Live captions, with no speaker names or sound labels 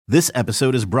This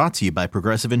episode is brought to you by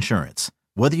Progressive Insurance.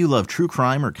 Whether you love true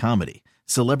crime or comedy,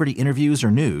 celebrity interviews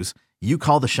or news, you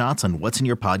call the shots on what's in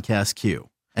your podcast queue.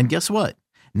 And guess what?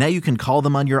 Now you can call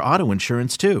them on your auto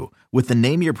insurance too with the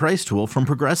Name Your Price tool from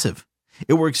Progressive.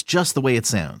 It works just the way it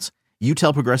sounds. You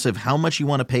tell Progressive how much you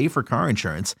want to pay for car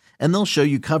insurance, and they'll show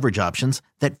you coverage options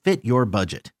that fit your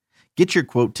budget. Get your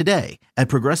quote today at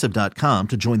Progressive.com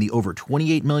to join the over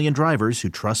 28 million drivers who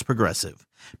trust Progressive.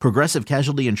 Progressive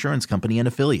Casualty Insurance Company and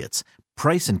Affiliates.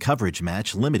 Price and coverage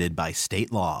match limited by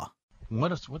state law.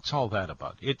 What's all that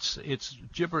about? It's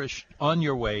gibberish on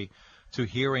your way to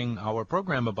hearing our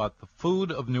program about the food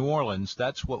of New Orleans.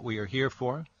 That's what we are here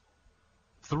for.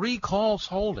 3 calls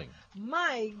holding.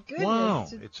 My goodness. Wow.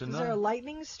 Is there a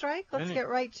lightning strike? Let's get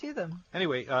right to them.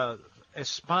 Anyway,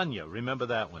 España, remember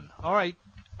that one. All right.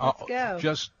 Let's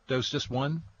go. There's just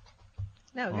one?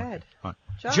 No, go ahead. Right.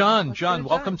 John,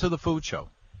 welcome to the Food Show.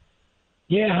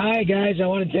 Yeah, hi, guys. I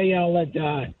want to tell you all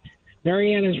that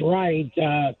Marianne is right.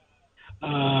 The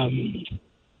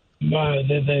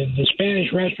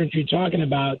Spanish restaurant you're talking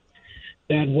about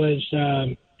that was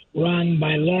run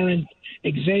by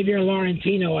Xavier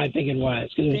Laurentino, I think it was,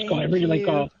 because it was originally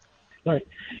called.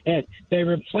 And they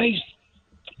replaced.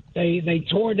 They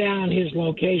tore down his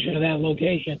location, or that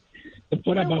location, to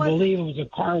put up. I believe it was a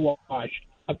car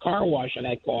wash on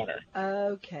that corner.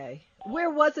 Okay. Where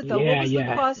was it though? Yeah, what was the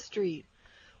cross street?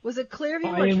 Was it Clearview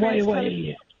or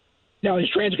Transcontinental? No, it was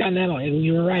Transcontinental.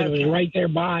 You were right. Okay. It was right there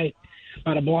by,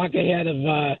 about a block ahead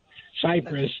of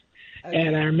Cypress. Okay.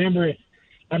 And I remember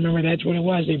that's what it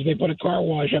was. They put a car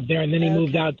wash up there, and then he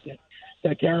moved out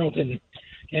to Carrollton.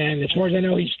 And as far as I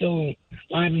know, he's still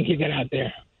alive and kicking out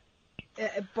there.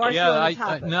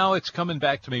 Now it's coming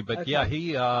back to me, but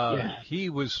okay. He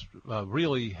was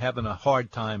really having a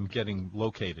hard time getting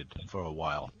located for a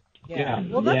while. Yeah.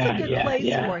 Well, that's a good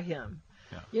place for him.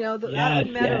 Yeah. You know, that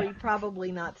Metairie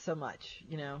probably not so much,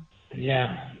 you know.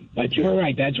 Yeah, but you're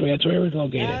right. That's where it was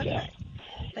located. Okay.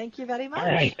 Thank you very much. All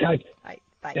right. Bye.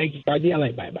 Thank you. Bye.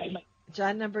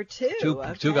 John number 2.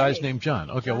 Two guys named John.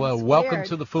 Okay, John's well, welcome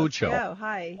to the Food Show. Go.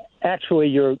 Hi. Actually,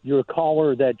 your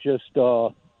caller that just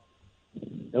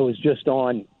it was just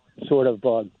on sort of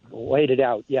laid it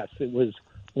out. Yes, it was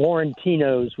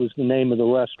Laurentino's was the name of the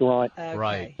restaurant. Okay.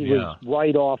 Right. It was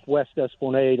right off West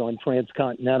Esplanade on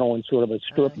Transcontinental in sort of a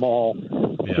strip mall,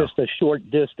 just a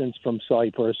short distance from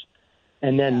Cypress,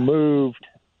 and then moved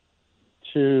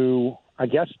to, I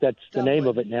guess that's the name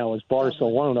of it now, is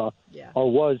Barcelona,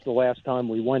 or was the last time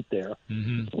we went there.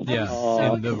 Mm-hmm.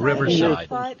 Yeah, in the Riverside.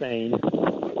 From Spain.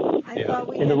 I thought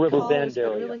we in the had River callers, Bend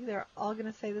area. But really, they're all going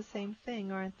to say the same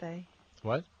thing, aren't they?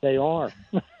 What? They are.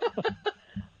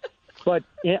 But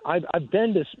I've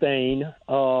been to Spain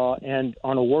and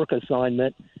on a work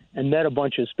assignment and met a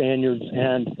bunch of Spaniards.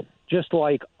 And just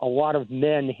like a lot of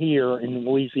men here in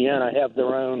Louisiana have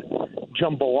their own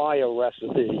jambalaya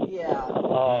recipe,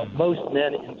 most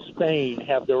men in Spain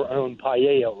have their own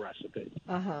paella recipe.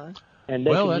 Uh-huh. And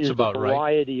they can use a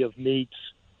variety of meats,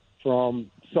 from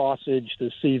sausage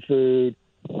to seafood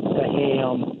to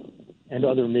ham and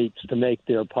other meats to make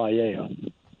their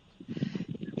paella.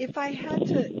 If I had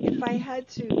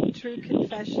to true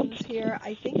confessions here,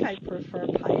 I think I prefer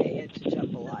paella to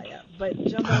jambalaya. But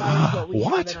jambalaya is what we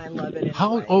have, and I love it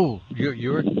anyway.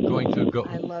 You're going to go.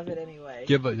 I love it anyway.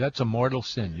 That's a mortal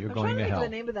sin. You're going to hell. I'm trying to think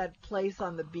of the name of that place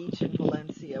on the beach in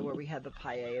Valencia where we had the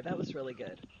paella. That was really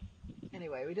good.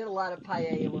 Anyway, we did a lot of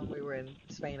paella when we were in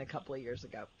Spain a couple of years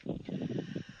ago.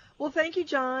 Well, thank you,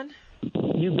 John.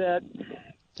 You bet.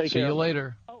 See you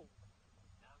later.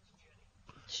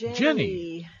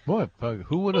 Jenny. What?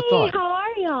 Who would have thought? How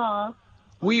are y'all?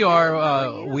 We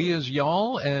are, we as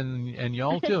y'all and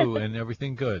y'all too, and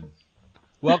everything good.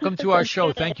 Welcome to our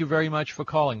show. Thank you very much for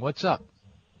calling. What's up?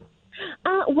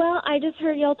 Well, I just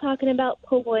heard y'all talking about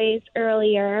po' boys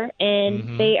earlier,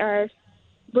 and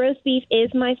roast beef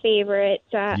is my favorite.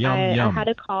 I had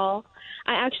a call.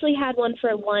 I actually had one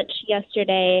for lunch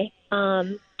yesterday.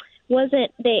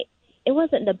 It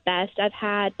wasn't the best I've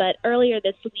had, but earlier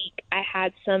this week I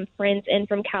had some friends in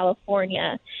from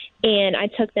California, and I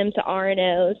took them to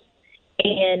R&O's,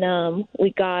 and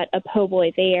we got a po'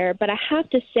 boy there. But I have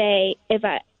to say,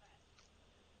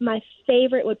 my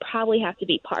favorite would probably have to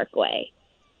be Parkway.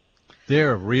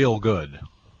 They're real good.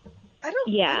 I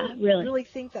don't really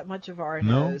think that much of R&O's.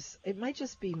 No? It might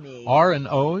just be me.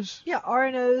 R&O's? Yeah,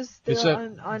 R&O's.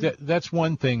 That's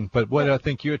one thing, but what I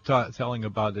think you're telling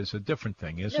about is a different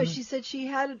thing, isn't it? No, she said she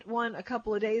had one a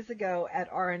couple of days ago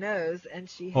at R&O's, and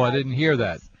she. I didn't hear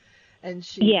that. And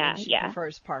she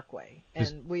prefers Parkway,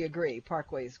 and we agree.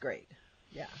 Parkway is great.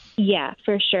 Yeah. Yeah,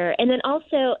 for sure. And then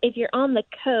also, if you're on the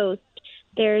coast,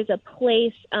 there's a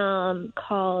place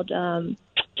called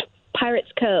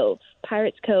Pirates Cove.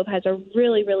 Pirates Cove has a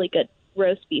really, really good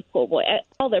roast beef po' boy.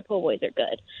 All their po' boys are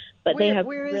good, but they have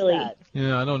where is really. that?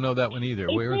 Yeah, I don't know that one either.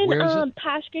 It's Where in, is it?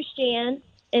 Pass Christian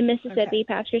in Mississippi. Okay.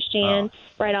 Pass Christian,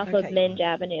 right off of Minge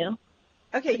Avenue.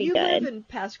 Okay, Pretty you good. live in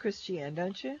Pass Christian,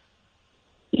 don't you?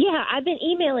 Yeah, I've been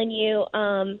emailing you.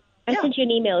 I sent you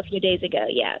an email a few days ago.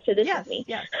 Yeah, so this is me.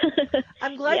 Yes.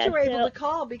 I'm glad Yeah, you were able so- to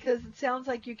call because it sounds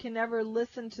like you can never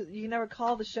you never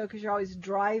call the show because you're always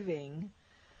driving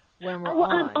when we're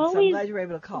Well, on. I'm So I'm always glad you were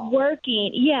able to call.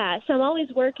 working. Yeah, so I'm always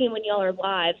working when y'all are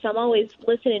live. So I'm always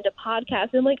listening to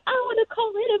podcasts. And I'm like, I want to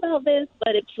call in about this,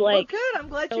 but it's like good. I'm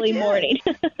glad early you did. morning.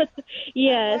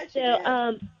 Yeah. I'm glad you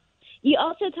did. You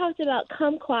also talked about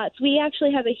kumquats. We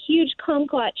actually have a huge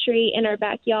kumquat tree in our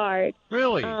backyard.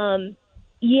 Really?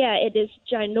 Yeah, it is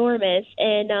ginormous,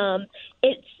 and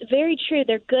it's very true.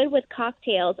 They're good with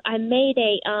cocktails. I made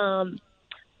a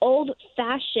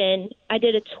old-fashioned. I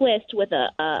did a twist with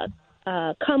a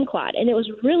kumquat, and it was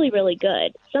really, really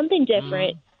good. Something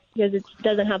different because it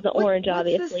doesn't have the orange, what's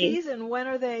obviously. What's the season? When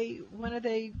are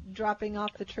they dropping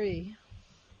off the tree?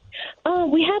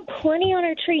 We have plenty on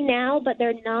our tree now, but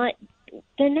they're not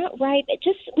ripe.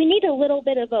 We need a little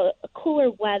bit of a cooler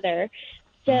weather,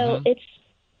 so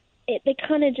they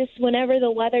kind of just, whenever the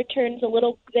weather turns a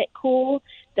little bit cool,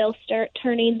 they'll start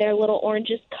turning their little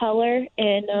orangish color,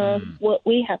 and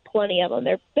we have plenty of them.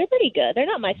 They're pretty good. They're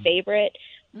not my favorite,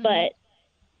 but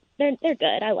they're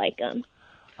good. I like them.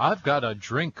 I've got a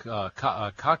drink,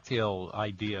 a cocktail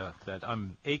idea that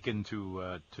I'm aching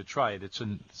to try it. It's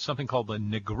something called the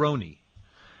Negroni,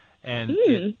 and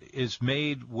it is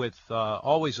made with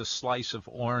always a slice of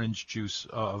orange juice,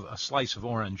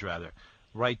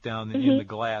 right down in the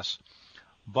glass.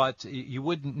 But you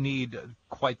wouldn't need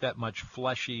quite that much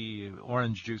fleshy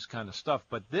orange juice kind of stuff.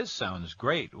 But this sounds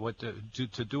great. What to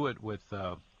do it with?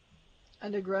 A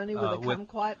Negroni with a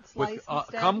kumquat slice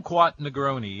instead? Kumquat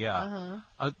Negroni, yeah.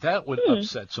 That would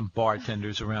upset some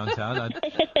bartenders around town.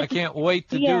 I can't wait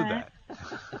to do that.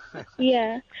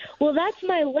 Yeah. Well, that's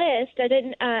my list. I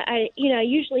didn't. I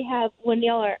usually have when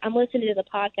I'm listening to the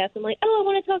podcast. I'm like, I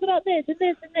want to talk about this and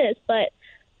this and this, but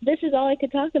this is all I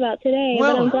could talk about today.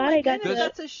 Well, but I'm glad I got to.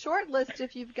 That's a short list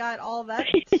if you've got all that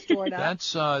stored up.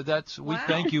 We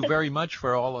thank you very much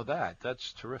for all of that.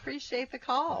 That's terrific. Appreciate the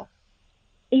call.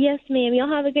 Yes, ma'am. Y'all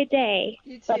have a good day.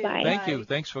 You too. Bye-bye. Thank you.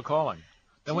 Thanks for calling.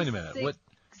 Now, wait a minute. What?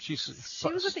 She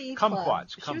was at the Eat Club.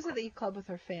 She was at the Eat Club with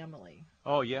her family.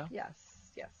 Oh, yeah? Yes.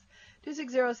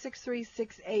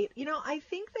 260-6368. I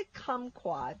think that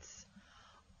kumquats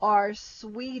are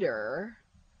sweeter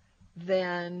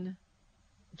than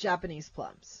Japanese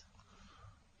plums.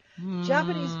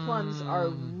 Japanese plums are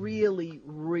really,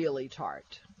 really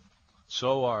tart.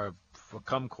 So are for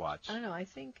kumquats. I don't know. I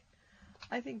think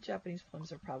Japanese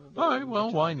plums are probably. All right.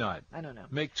 Well, why not? I don't know.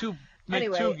 Make two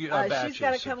Anyway, batches. she's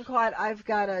got a kumquat. I've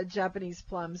got a Japanese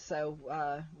plum. So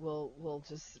we'll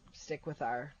just stick with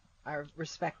our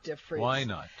respective fruits. Why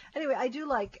not? Anyway, I do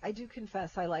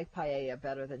confess I like paella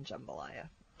better than jambalaya.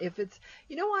 If it's,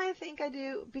 why I think I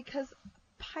do? Because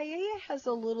paella has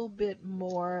a little bit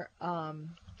more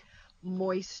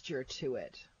moisture to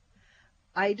it.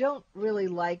 I don't really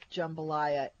like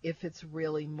jambalaya if it's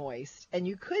really moist, and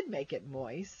you could make it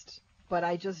moist, but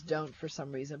I just don't for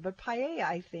some reason. But paella,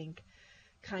 I think,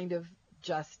 kind of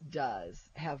just does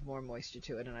have more moisture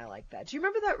to it, and I like that. Do you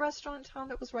remember that restaurant, Tom,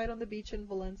 that was right on the beach in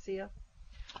Valencia,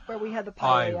 where we had the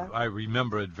paella? I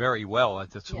remember it very well.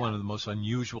 That's one of the most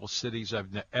unusual cities I've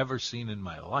ever seen in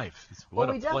my life. What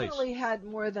a place. We definitely had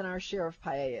more than our share of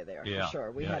paella there, for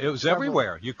sure. It was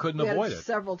everywhere. You couldn't avoid it.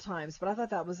 Several times, but I thought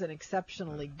that was an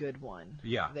exceptionally good one.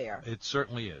 Yeah, there. It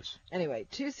certainly is. Anyway,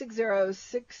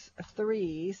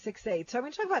 260-6368. So I'm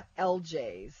going to talk about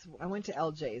LJ's. I went to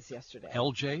LJ's yesterday.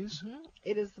 LJ's? Mm-hmm.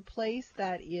 It is the place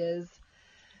that is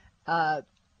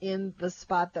in the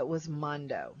spot that was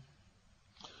Mondo.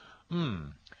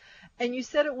 And you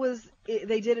said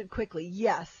they did it quickly.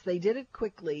 Yes, they did it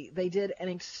quickly. They did an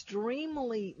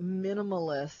extremely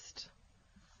minimalist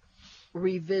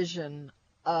revision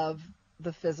of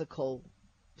the physical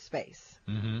space.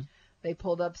 Mm-hmm. They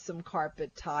pulled up some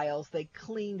carpet tiles. They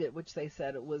cleaned it, which they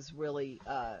said it was really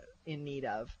in need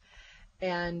of.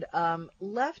 And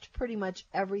left pretty much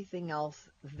everything else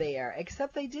there,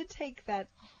 except they did take that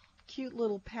cute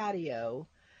little patio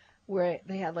where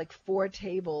they had like 4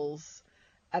 tables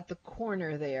at the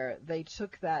corner there. They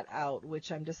took that out,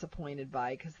 which I'm disappointed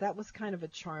by, because that was kind of a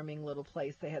charming little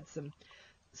place. They had some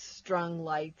strung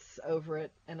lights over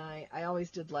it, and I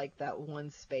always did like that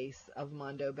one space of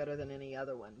Mondo better than any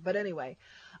other one. But anyway,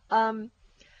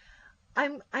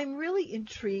 I'm really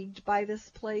intrigued by this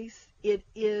place. It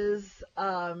is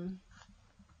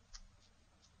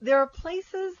there are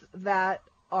places that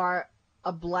are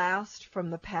a blast from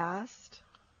the past.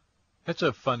 That's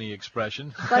a funny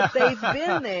expression. But they've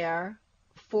been there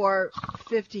for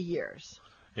 50 years.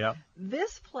 Yeah.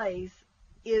 This place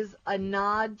is a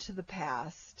nod to the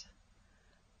past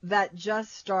that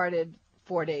just started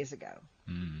 4 days ago.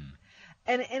 Mm.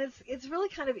 And it's really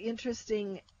kind of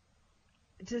interesting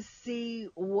to see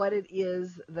what it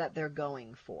is that they're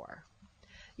going for.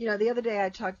 You know, yesterday I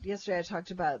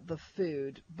talked about the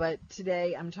food, but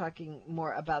today I'm talking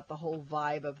more about the whole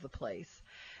vibe of the place.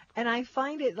 And I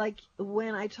find it like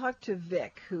when I talked to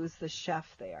Vic, who's the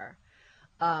chef there,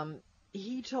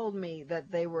 he told me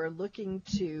that they were looking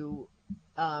to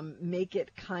make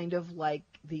it kind of like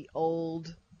the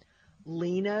old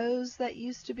Lino's that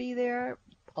used to be there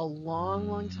a long,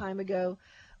 long time ago.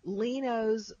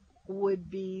 Lino's would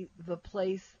be the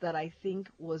place that I think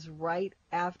was right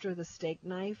after the Steak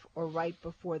Knife or right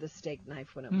before the Steak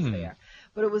Knife when it was there.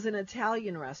 But it was an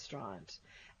Italian restaurant,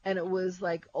 and it was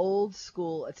like old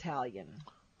school Italian.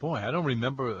 Boy, I don't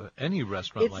remember any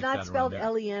restaurant like that. It's not spelled around there.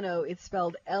 L-E-N-O, it's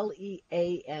spelled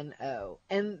L-E-A-N-O.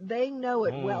 And they know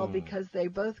it well because they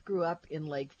both grew up in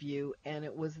Lakeview, and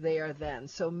it was there then.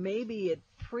 So maybe it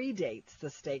predates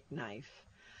the Steak Knife.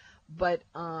 But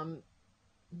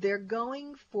they're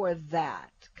going for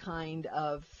that kind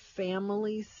of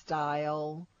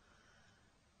family-style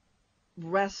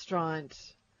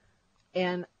restaurant,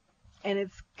 and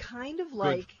it's kind of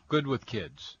like... Good with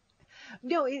kids.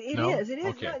 No, it is. It is.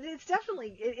 Okay. No, it's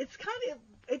definitely. It's kind of.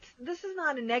 This is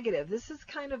not a negative. This is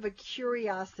kind of a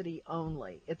curiosity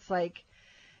only. It's like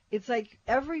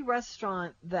every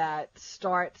restaurant that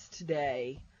starts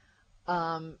today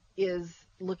is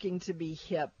looking to be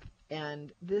hip,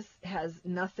 and this has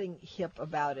nothing hip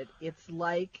about it. It's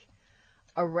like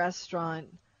a restaurant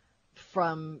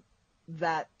from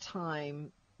that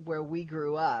time where we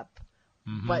grew up,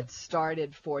 but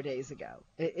started 4 days ago.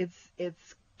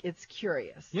 It's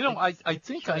curious. You know, I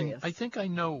think I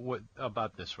know what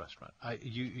about this restaurant.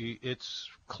 It's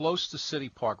close to City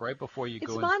Park, right before you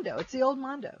go in. It's Mondo. It's the old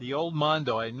Mondo. The old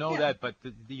Mondo. I know that, but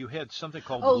you had something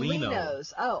called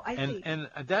Lino's. Oh, I see. And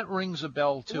that rings a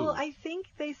bell too. Well, I think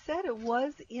they said it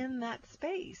was in that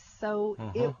space, so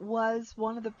it was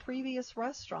one of the previous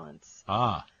restaurants.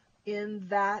 In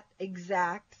that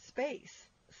exact space.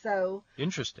 So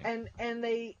interesting. And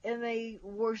they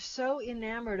were so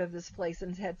enamored of this place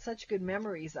and had such good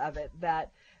memories of it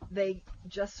that they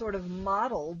just sort of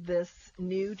modeled this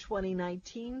new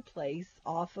 2019 place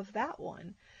off of that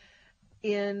one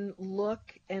in look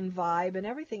and vibe and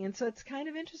everything. And so it's kind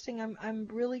of interesting. I'm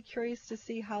really curious to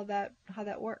see how that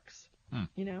works.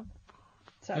 You know.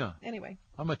 So anyway,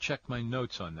 I'm gonna check my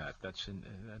notes on that. That's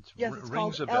it's rings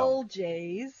called a bell.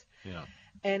 LJ's. Yeah.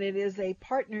 And it is a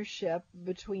partnership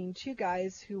between two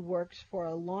guys who worked for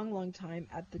a long, long time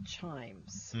at the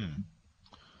Chimes.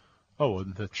 Oh,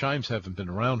 the Chimes haven't been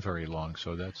around very long,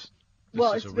 so that's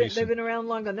they've been around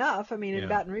long enough. I mean, in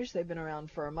Baton Rouge, they've been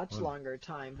around for a much longer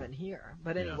time than here.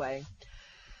 But anyway.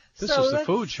 This is the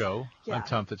food show. Yeah. I'm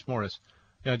Tom Fitzmaurice.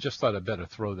 Yeah, I just thought I'd better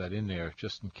throw that in there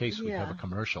just in case we have a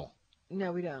commercial.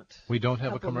 No, we don't. We don't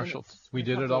have a commercial? We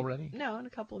did it already? No, in a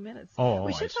couple of minutes.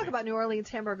 We should talk about New Orleans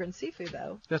hamburger and seafood,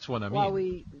 though. That's what I mean. While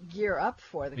we gear up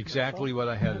for the Exactly commercial. what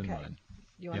I had in mind.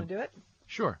 You want to do it?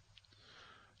 Sure.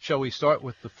 Shall we start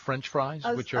with the French fries,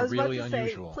 which are really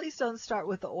unusual? Please don't start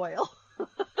with the oil.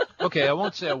 Okay, I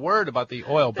won't say a word about the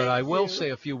oil, but I will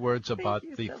say a few words about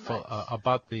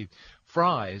the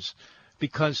fries,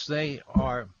 because they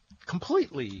are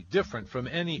completely different from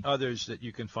any others that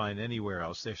you can find anywhere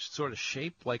else. They're sort of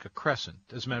shaped like a crescent.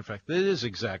 As a matter of fact, that is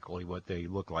exactly what they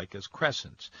look like, as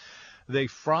crescents. They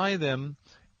fry them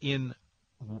in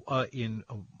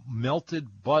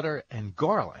melted butter and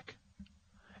garlic.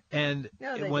 And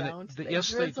no, they when don't.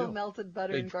 Yes, they do. Melted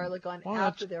butter and garlic on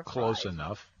after they're fried. Close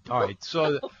enough. All right.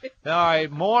 So, all right,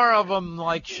 more of them,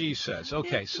 like she says.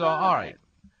 Okay. So, all right.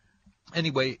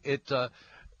 Anyway,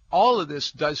 all of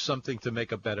this does something to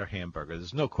make a better hamburger.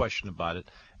 There's no question about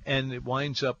it. And it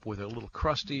winds up with a little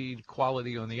crusty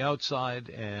quality on the outside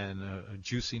and a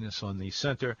juiciness on the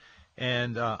center.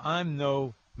 And I'm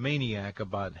no maniac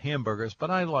about hamburgers, but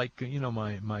I like,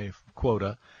 my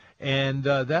quota. And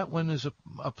that one is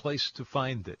a place to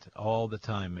find it all the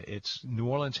time. It's New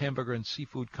Orleans Hamburger and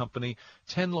Seafood Company,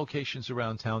 10 locations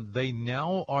around town. They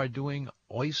now are doing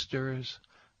oysters,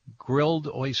 grilled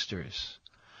oysters.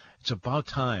 It's about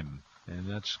time, and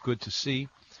that's good to see.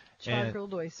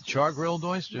 Char-grilled oysters. Char-grilled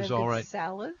oysters, They've all got right.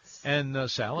 Salads. And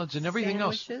salads and everything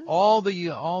Sandwiches. else. All the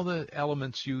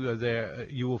elements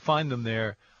you will find them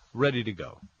there, ready to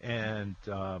go, and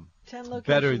 10 locations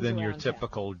better than your around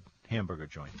typical hamburger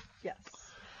joint. Yes.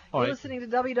 All You're right. listening to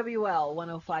WWL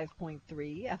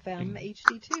 105.3 FM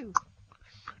HD2.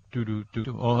 Oh,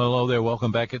 hello there.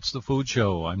 Welcome back. It's the Food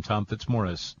Show. I'm Tom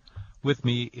Fitzmaurice. With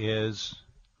me is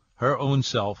her own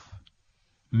self,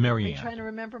 Marianne. Are you trying to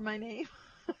remember my name?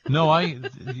 No,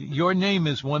 your name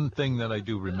is one thing that I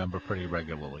do remember pretty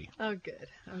regularly. Oh, good.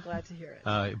 I'm glad to hear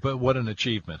it. But what an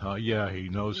achievement, huh? Yeah, he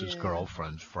knows his Yeah.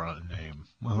 girlfriend's front name.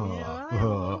 Yeah, I'm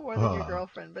more than your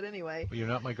girlfriend, but anyway. You're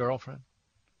not my girlfriend?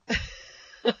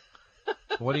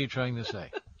 What are you trying to say?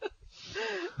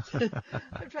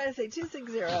 I'm trying to say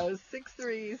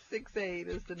 260-6368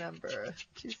 is the number.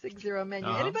 260 menu.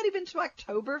 Anybody been to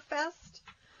Oktoberfest?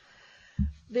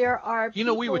 There are people, You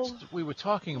know, we were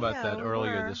talking about Yeah, that we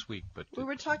earlier were. this week, but We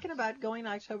were talking about going to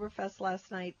Oktoberfest last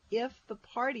night if the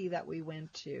party that we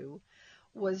went to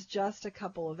was just a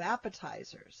couple of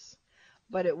appetizers.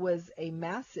 But it was a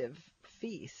massive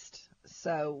feast,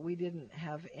 so we didn't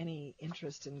have any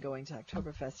interest in going to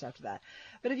Oktoberfest after that.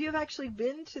 But if you've actually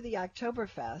been to the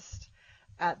Oktoberfest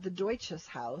at the Deutsches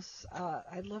Haus,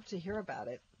 I'd love to hear about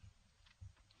it.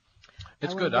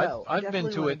 it's I good. wanna go. I I've been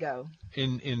definitely to wanna it go.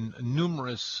 in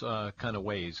numerous kind of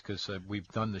ways because we've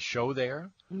done the show there,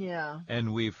 Yeah.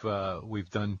 and we've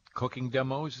done cooking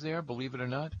demos there, believe it or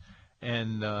not.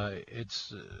 And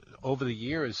it's over the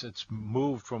years, it's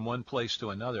moved from one place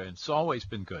to another, and it's always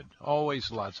been good.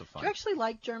 Always lots of Do you fun. actually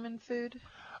like German food?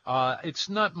 It's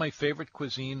not my favorite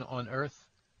cuisine on earth,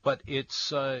 but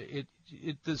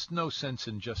there's no sense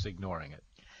in just ignoring it.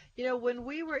 You know, when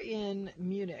we were in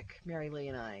Munich, Mary Lee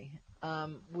and I,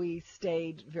 we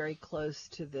stayed very close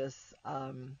to this,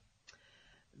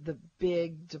 the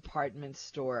big department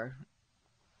store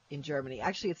in Germany.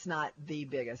 Actually, it's not the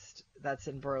biggest. That's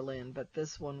in Berlin, but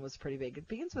this one was pretty big. It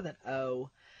begins with an O.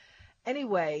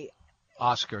 Anyway,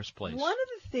 Oscar's place. one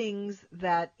of the things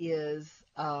that is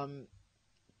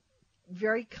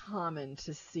very common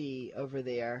to see over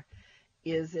there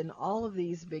is in all of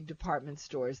these big department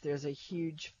stores, there's a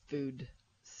huge food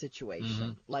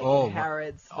situation, like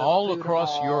Harrods, the all food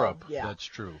across hall. Europe. Yeah. That's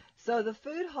true. So the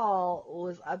food hall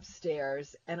was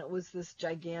upstairs, and it was this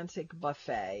gigantic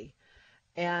buffet,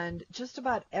 and just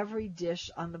about every dish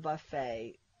on the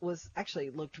buffet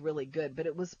looked really good, but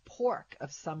it was pork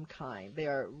of some kind. They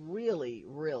are really,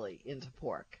 really into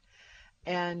pork.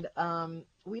 And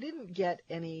we didn't get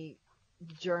any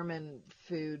German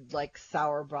food like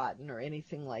Sauerbraten or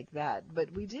anything like that,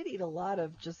 but we did eat a lot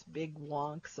of just big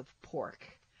wonks of pork,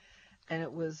 and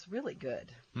it was really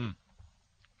good.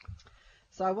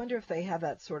 So I wonder if they have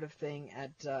that sort of thing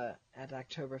at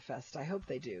Oktoberfest. I hope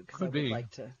they do, because I would like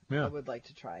to. Yeah. I would like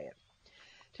to try it.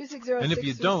 260-6368. And if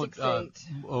you don't,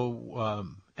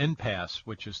 NPAS,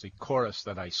 which is the chorus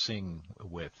that I sing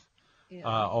with, Yeah,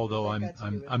 although what's that got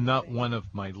to do with I'm not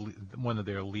anything? one of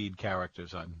their lead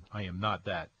characters. I am not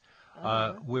that.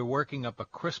 We're working up a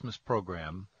Christmas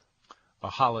program, a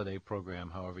holiday program,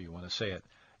 however you want to say it,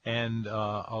 and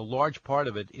a large part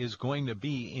of it is going to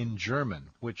be in German,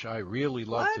 which I really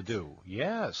love to What? do.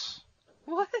 Yes,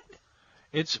 What?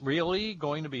 it's really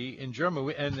going to be in German,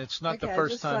 and it's not the Okay, I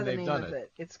first just saw time the they've name done of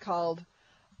it. It's called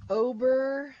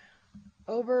Oberpalik.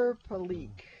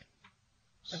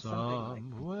 something like-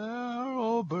 Somewhere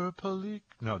over Palik.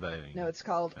 No, that ain't. No, it's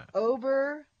called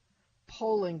Oberpolinger.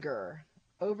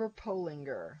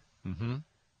 Oberpolinger. Mm-hmm.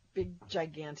 Big,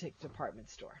 gigantic department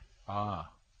store. Ah.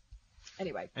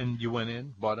 Anyway. And you went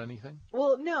in, bought anything?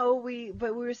 Well, no,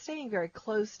 but we were staying very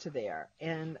close to there,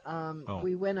 and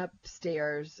we went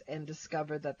upstairs and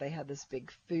discovered that they had this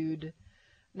big food,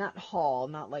 not hall,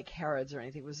 not like Harrods or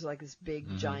anything. It was like this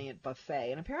big, giant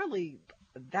buffet, and apparently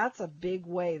that's a big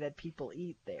way that people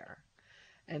eat there.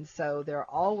 And so they're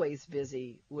always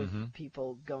busy with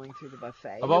people going through the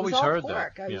buffet. I've always heard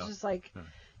pork. that. I was just like,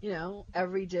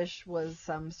 every dish was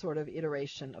some sort of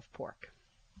iteration of pork.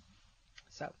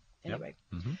 So anyway.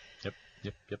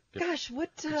 Yep. Gosh, what?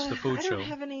 It's the food I show. don't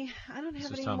have any This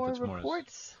is more Tom Fitzmaurice.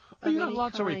 reports. Well, you of have any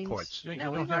lots of kind. reports. You No,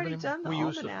 don't we've have already any- done the we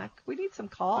used to- almanac. We need some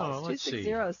calls. Oh, let's see.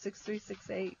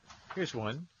 260-6368. Here's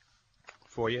one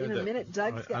for you. In a minute,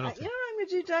 Doug's I don't got. You know what I'm going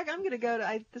to do, Doug? I'm going to go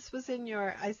to. This was in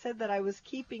your. I said that I was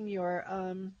keeping your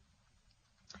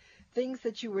things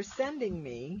that you were sending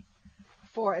me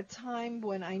for a time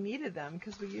when I needed them,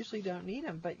 because we usually don't need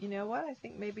them. But you know what? I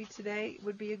think maybe today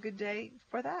would be a good day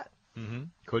for that.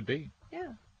 Could be.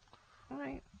 Yeah. All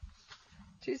right.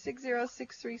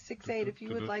 260-6368. If you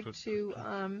would like to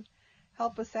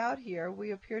help us out here.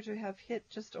 We appear to have hit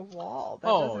just a wall. That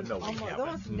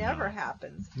almost never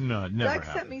happens. No, it never Doug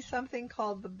happens. sent me something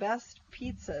called the best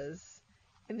pizzas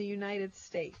in the United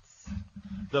States.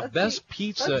 Let's see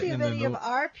if any of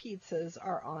our pizzas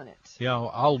are on it. Yeah,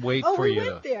 I'll wait for you. Oh, we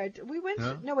went there. We went.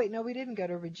 Huh? No, we didn't go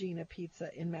to Regina Pizza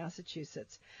in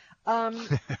Massachusetts.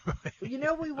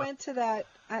 We went to that.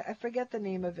 I forget the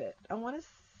name of it. I want to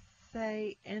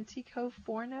say Antico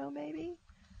Forno, maybe.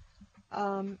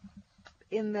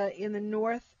 In the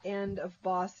north end of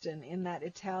Boston, in that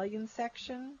Italian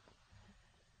section.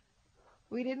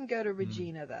 We didn't go to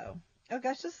Regina though. Oh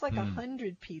gosh, just like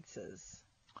 100 pizzas.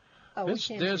 Oh,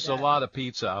 there's a lot of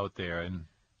pizza out there, and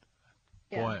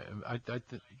yeah. boy,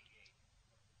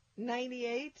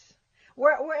 98.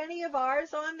 Were any of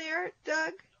ours on there,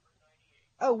 Doug?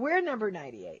 Oh, we're number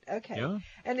 98. Okay. Yeah.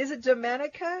 And is it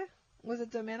Domenica? Was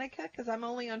it Domenica? Because I'm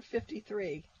only on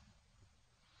 53.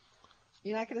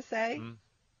 You're not going to say? Mm.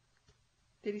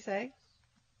 Did he say?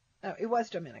 Oh, it was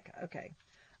Domenica. Okay.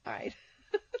 All right.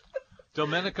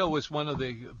 Domenica was one of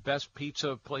the best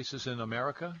pizza places in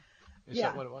America? Is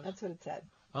that what it was? That's what it said.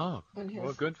 Oh,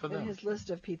 well, good for them. In his list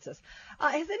of pizzas.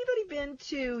 Has anybody been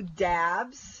to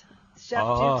Dab's, Chef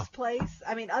Duke's place?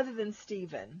 I mean, other than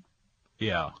Steven.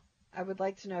 Yeah. I would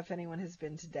like to know if anyone has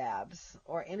been to Dab's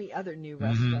or any other new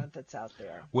restaurant that's out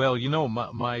there. Well,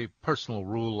 my personal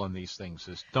rule on these things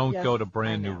is don't go to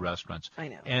brand new restaurants. I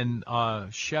know. And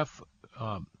Chef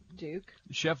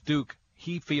Duke,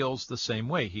 he feels the same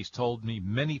way. He's told me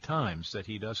many times that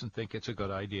he doesn't think it's a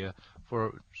good idea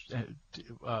for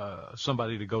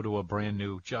somebody to go to a brand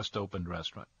new, just opened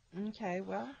restaurant. Okay,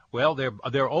 well,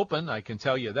 they're open. I can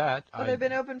tell you that. Well, they've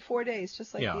been open 4 days,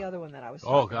 just like the other one that I was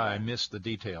talking about. Oh, God, I missed the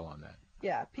detail on that.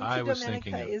 Yeah, Pizza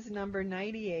Domenica is number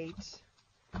 98,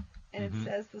 and it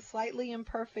says the slightly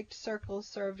imperfect circles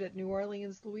served at New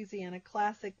Orleans, Louisiana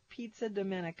classic Pizza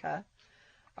Domenica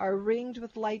are ringed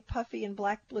with light, puffy, and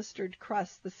black blistered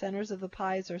crusts. The centers of the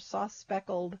pies are sauce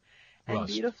speckled and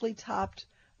beautifully topped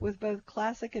with both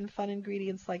classic and fun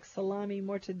ingredients like salami,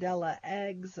 mortadella,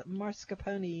 eggs,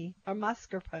 mascarpone,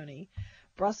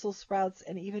 Brussels sprouts,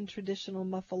 and even traditional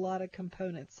muffalata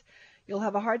components. You'll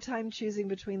have a hard time choosing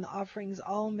between the offerings,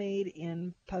 all made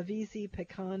in Pavese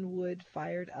pecan wood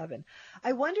fired oven.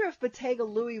 I wonder if Bottega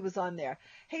Louie was on there.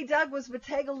 Hey, Doug, was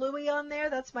Bottega Louie on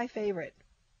there? That's my favorite.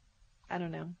 I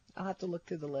don't know. I'll have to look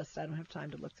through the list. I don't have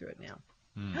time to look through it now.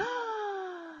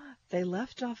 They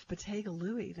left off Bottega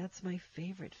Louie. That's my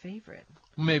favorite.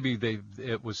 Maybe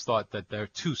it was thought that they're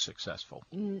too successful.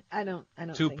 I don't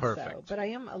too think perfect. So. But I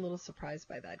am a little surprised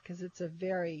by that because it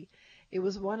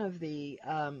was one of the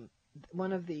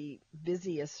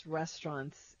busiest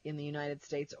restaurants in the United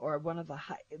States, or one of the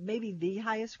maybe the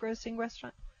highest grossing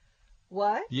restaurant.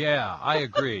 What? Yeah, I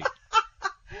agree.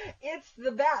 It's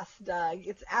the best, Doug.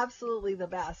 It's absolutely the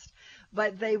best.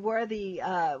 But they were the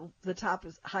top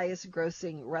highest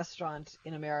grossing restaurant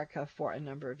in America for a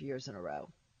number of years in a row.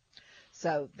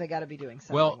 So they got to be doing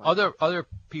something. Well, other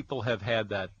people have had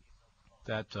that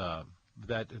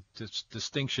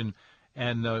distinction.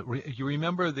 And you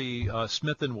remember the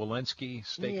Smith & Wollensky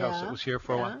Steakhouse that was here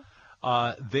for a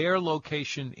while? Their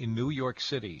location in New York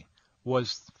City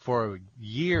was for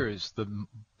years the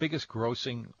biggest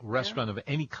grossing restaurant of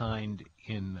any kind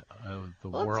in the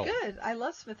world. That's good. I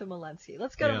love Smith & Wollensky.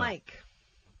 Let's go to Mike.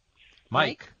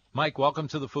 Mike, welcome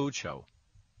to the Food Show.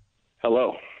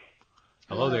 Hello.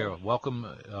 Hello there. Welcome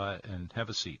and have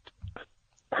a seat.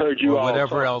 Heard you all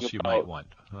whatever else you might want.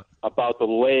 About the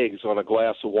legs on a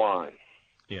glass of wine.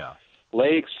 Yeah.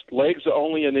 Legs are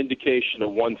only an indication of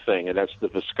one thing, and that's the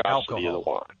viscosity of the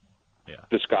wine. Yeah.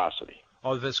 Viscosity.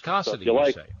 Oh, viscosity, so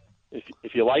you say.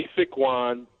 If you like thick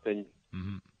wine, then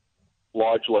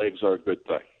large legs are a good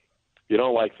thing. If you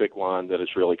don't like thick wine, then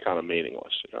it's really kind of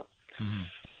meaningless,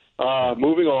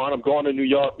 Moving on, I'm going to New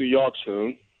York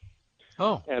soon.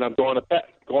 Oh. And I'm going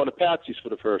to Patsy's for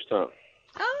the first time.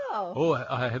 Oh.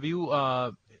 Have you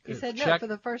You said checked? no for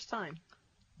the first time.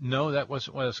 No, that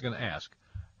wasn't what I was going to ask.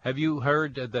 Have you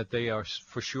heard that they are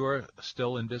for sure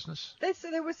still in business? They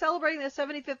said they were celebrating their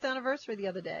 75th anniversary the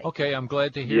other day. Okay, I'm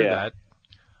glad to hear that.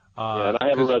 And I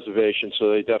have a reservation, so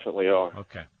they definitely are.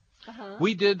 Okay.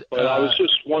 We did. But I was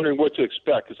just wondering what to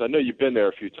expect, because I know you've been there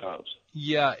a few times.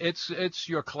 Yeah, it's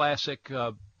your classic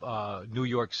New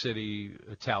York City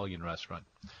Italian restaurant.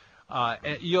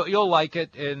 And you'll like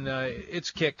it, and it's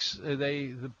kicks.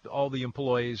 All the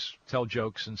employees tell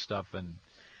jokes and stuff,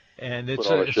 and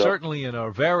it's certainly in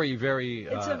a very, very.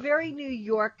 It's a very New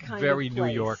York kind of place. Very New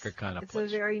Yorker kind of place.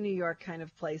 It's a very New York kind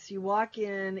of place. You walk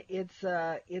in, it's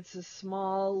a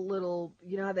small little.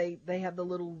 You know how they have the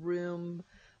little room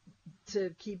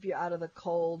to keep you out of the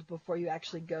cold before you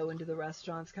actually go into the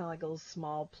restaurant. It's kind of like a little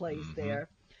small place there.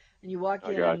 And you walk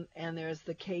in, and there's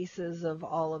the cases of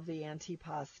all of the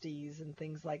antipasties and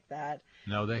things like that.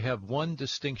 Now, they have one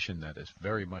distinction that is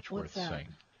very much worth saying.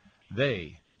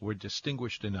 They were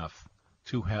distinguished enough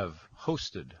to have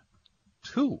hosted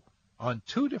on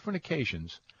two different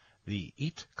occasions, the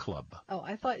Eat Club. Oh,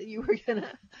 I thought you were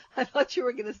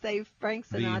gonna say Frank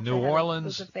Sinatra the New Orleans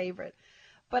was a favorite.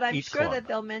 But I'm Eat sure Club. that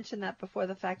they'll mention that before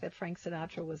the fact that Frank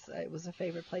Sinatra was a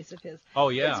favorite place of his. Oh,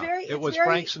 yeah. It was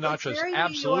Frank Sinatra's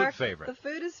absolute favorite. The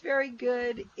food is very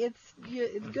good. It's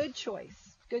good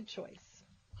choice. Good choice.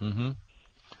 Mm-hmm.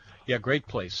 Yeah, great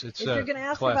place. It's if you're going to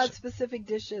ask classic. about specific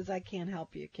dishes, I can't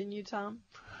help you. Can you, Tom?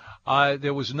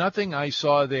 There was nothing I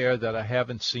saw there that I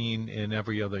haven't seen in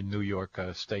every other New York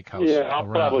steakhouse. Yeah, I'll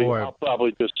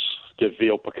probably just get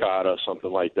veal piccata or something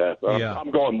like that. But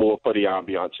I'm going more for the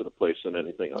ambiance of the place than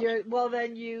anything else. Well,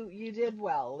 then you did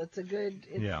well. It's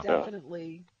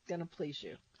definitely going to please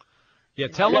you. Yeah,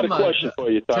 tell them. I got a question for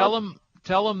you, Tom.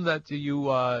 Tell them that you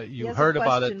heard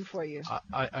about it. For you.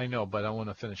 I know, but I want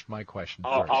to finish my question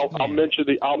first. I'll mention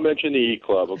the Eat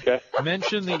Club, okay?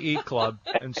 Mention the Eat Club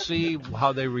and see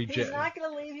how they reject. He's not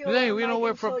going to leave you alone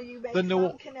until you make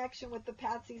some connection with the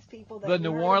Patsy's people. The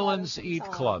New Orleans Eat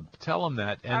Club. Tell them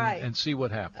that and see what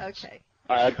happens. Okay.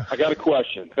 I got a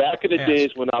question. Back in the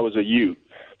days when I was a youth,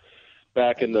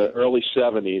 back in the early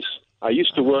 70s, I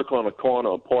used to work on a corner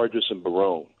of Porges and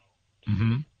Barone.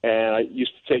 Mm-hmm. And I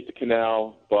used to take the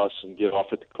canal bus and get off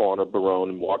at the corner of Barone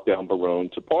and walk down Barone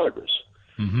to Porges.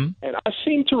 Mm-hmm. And I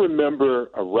seem to remember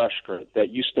a restaurant that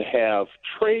used to have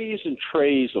trays and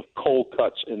trays of cold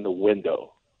cuts in the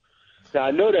window. Now,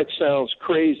 I know that sounds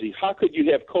crazy. How could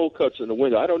you have cold cuts in the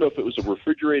window? I don't know if it was a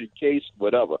refrigerated case,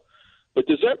 whatever. But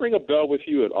does that ring a bell with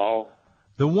you at all?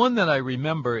 The one that I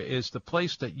remember is the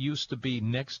place that used to be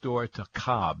next door to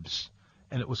Cobb's,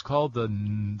 and it was called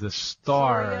the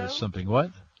Star Sorio? or something.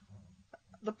 What?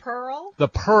 The Pearl? The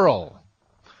Pearl.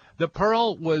 The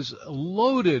Pearl was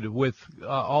loaded with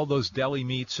all those deli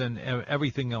meats and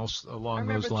everything else along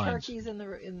those lines. I remember turkeys in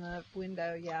the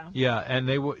window, yeah. Yeah, and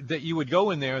you would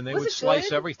go in there and they would slice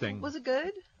good? everything. Was it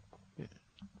good?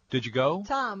 Did you go?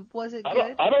 Tom, was it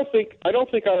good? I don't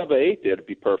think I ever ate there, to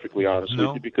be perfectly honest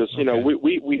with you, because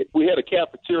we had a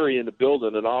cafeteria in the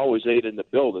building, and I always ate in the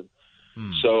building.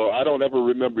 So I don't ever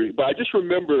remember, but I just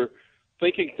remember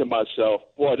thinking to myself,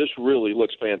 boy, this really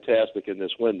looks fantastic in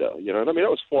this window. You know what I mean? That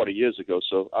was 40 years ago,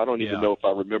 so I don't even know if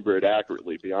I remember it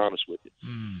accurately, to be honest with you.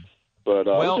 But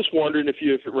I was just wondering if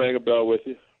it rang a bell with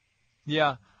you.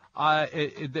 Yeah,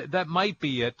 that might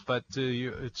be it, but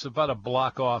it's about a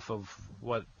block off of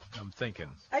what I'm thinking.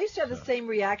 I used to have the same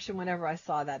reaction whenever I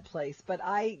saw that place, but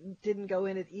I didn't go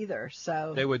in it either.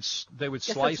 So they would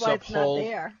slice up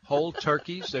whole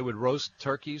turkeys. They would roast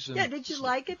turkeys. And, did you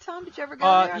like it, Tom? Did you ever go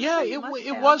there? Yeah,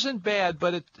 it wasn't bad,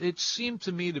 but it seemed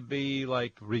to me to be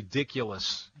like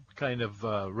ridiculous kind of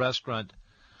restaurant.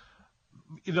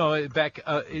 You know,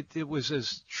 it was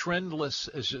as trendless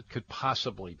as it could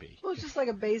possibly be. Well, it's just like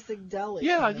a basic deli.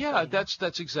 Yeah,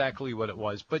 that's exactly what it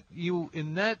was. But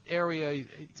in that area,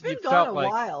 it's been gone a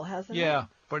while, hasn't it? Yeah,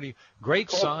 pretty great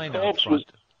sign out front.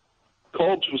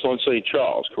 Kolb's was on St.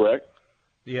 Charles, correct?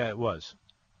 Yeah, it was.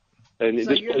 And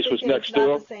so this place was next door?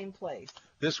 door? Not the same place.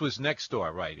 This was next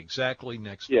door, right, exactly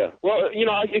next door. Yeah, well,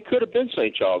 it could have been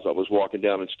St. Charles I was walking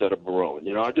down instead of Barone.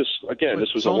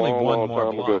 This was a long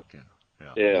time ago.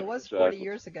 Yeah, it was 40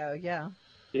 years ago, yeah.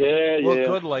 Well,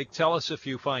 good, Lake. Tell us if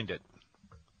you find it.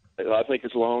 I think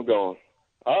it's long gone.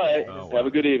 All right. Have a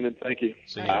good evening. Thank you.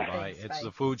 See you. Bye. It's the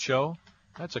food show.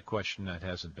 That's a question that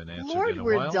hasn't been answered Lord, in a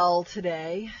while. we're dull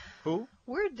today. Who?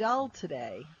 We're dull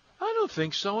today. I don't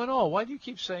think so at all. Why do you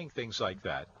keep saying things like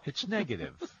that? It's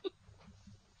negative.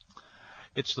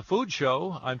 It's the food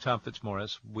show. I'm Tom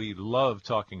Fitzmaurice. We love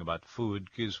talking about food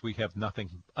because we have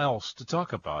nothing else to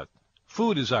talk about.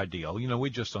 Food is our deal. We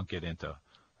just don't get into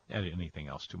anything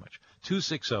else too much.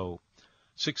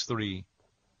 260-6368.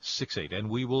 And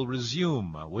we will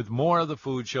resume with more of the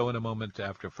food show in a moment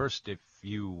after. First, if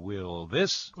you will,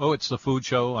 this. Oh, it's the food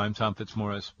show. I'm Tom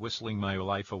Fitzmaurice, whistling my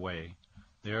life away.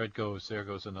 There it goes. There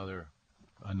goes another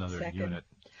Second. Unit.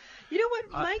 You know what,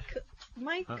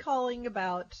 Mike calling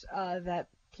about that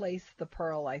place, the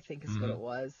Pearl, I think is what it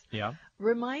was. Yeah.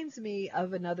 Reminds me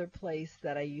of another place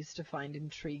that I used to find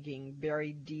intriguing,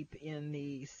 buried deep in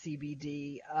the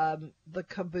CBD, the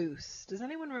Caboose. Does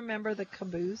anyone remember the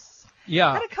Caboose?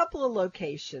 Yeah. It had a couple of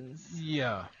locations.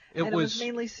 Yeah. It was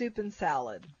mainly soup and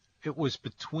salad. It was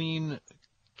between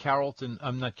Carrollton.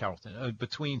 I'm not Carrollton.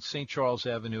 Between St. Charles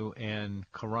Avenue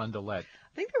and Carondelet.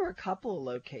 I think there were a couple of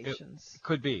locations. It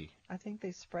could be. I think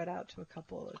they spread out to a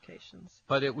couple of locations.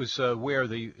 But it was where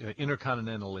the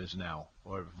Intercontinental is now,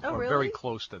 or really? very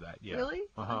close to that. Yeah. Really?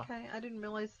 Uh-huh. Okay, I didn't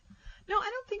realize. No,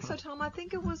 I don't think so, Tom. I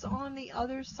think it was on the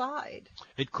other side.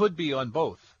 It could be on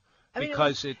both. I mean,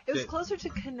 because it was closer to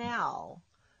Canal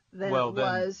than well, it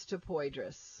was to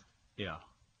Poydras. Yeah.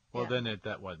 Well, then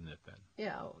that wasn't it then.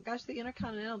 Yeah. Gosh, the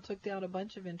Intercontinental took down a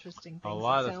bunch of interesting things. A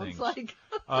lot of things. Like.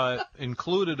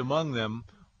 Included among them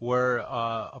were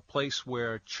a place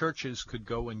where churches could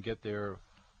go and get their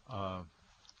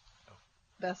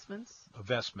vestments.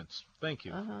 Thank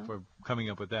you for coming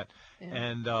up with that. Yeah.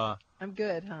 And I'm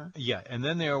good, huh? Yeah. And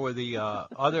then there were the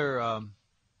other.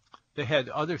 They had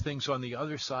other things on the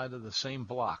other side of the same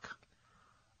block.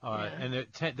 And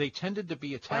they tended to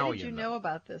be Italian. Why did you know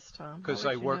about this, Tom? Because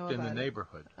I worked in the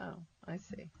neighborhood. Oh, I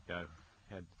see. Yeah,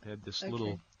 I had this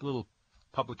little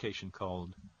publication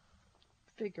called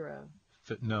Figaro.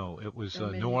 No, it was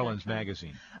New Orleans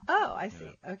Magazine. Oh, I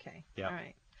see. Yeah. Okay. Yeah. All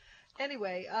right.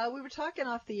 Anyway, we were talking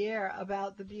off the air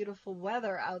about the beautiful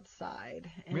weather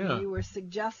outside, and you were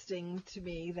suggesting to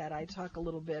me that I talk a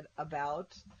little bit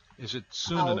about. Is it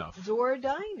soon enough? Outdoor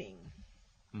dining.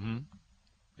 Mm-hmm.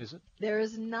 Is it? There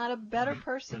is not a better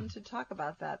person to talk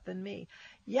about that than me.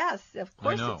 Yes, of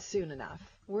course it's soon enough.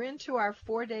 We're into our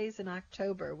 4 days in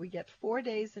October. We get 4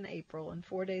 days in April and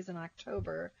 4 days in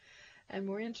October, and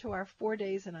we're into our 4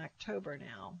 days in October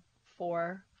now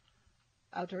for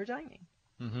outdoor dining.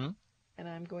 Mm-hmm. And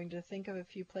I'm going to think of a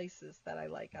few places that I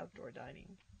like outdoor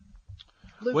dining.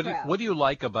 What do you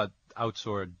like about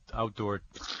outdoor?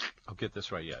 I'll get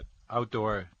this right yet.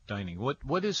 Outdoor dining.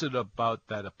 What is it about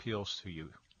that appeals to you?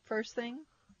 First thing?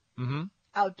 Mm-hmm.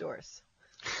 Outdoors.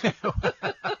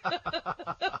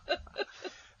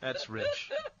 That's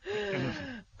rich.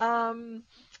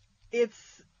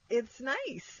 It's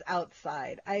nice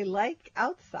outside. I like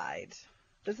outside.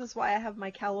 This is why I have my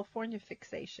California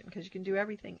fixation, because you can do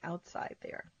everything outside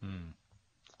there. Mm.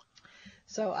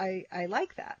 So I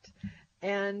like that.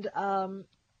 And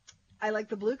I like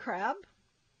the blue crab.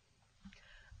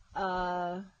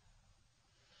 I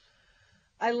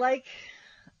like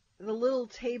the little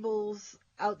tables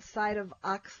outside of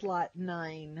Oxlot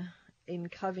 9 in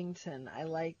Covington. I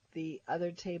like the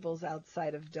other tables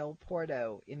outside of Del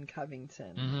Porto in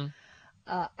Covington. Mm-hmm.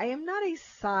 I am not a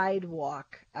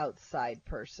sidewalk outside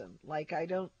person. Like I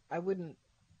wouldn't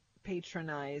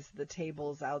patronize the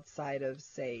tables outside of,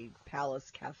 say,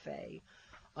 Palace Cafe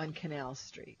on Canal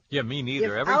Street. Yeah, me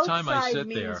neither. If every time I sit outside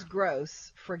means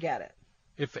gross, forget it.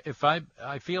 If I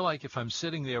feel like if I'm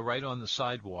sitting there right on the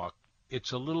sidewalk,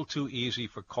 it's a little too easy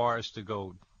for cars to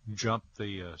go jump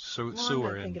the sewer.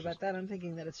 I'm not thinking about that. I'm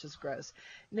thinking that it's just gross.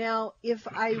 Now, if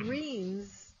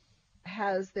Irene's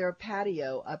has their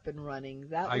patio up and running,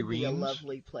 that would be a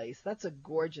lovely place. That's a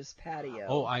gorgeous patio.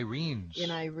 Oh, Irene's.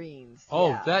 In Irene's.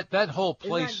 Oh, yeah. that whole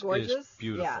place Isn't that gorgeous? is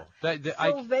beautiful. Yeah.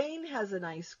 Sylvain has a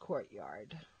nice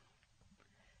courtyard.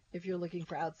 If you're looking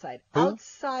for outside. Who?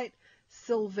 Outside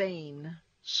Sylvain.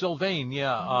 Sylvain,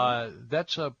 yeah. Mm-hmm.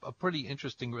 That's a pretty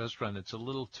interesting restaurant. It's a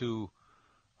little too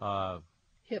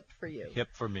hip for you. Hip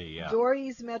for me, yeah.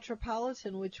 Dory's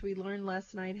Metropolitan, which we learned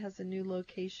last night, has a new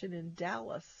location in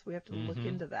Dallas. We have to look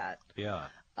into that. Yeah.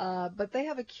 But they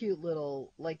have a cute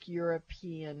little, like,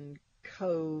 European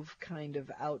cove kind of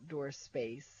outdoor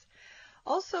space.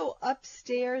 Also,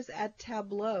 upstairs at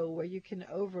Tableau, where you can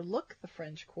overlook the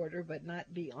French Quarter but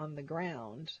not be on the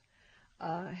ground,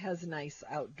 has nice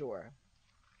outdoor.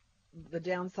 The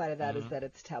downside of that is that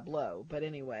it's Tableau. But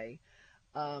anyway,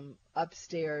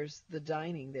 upstairs, the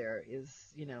dining there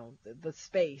is, the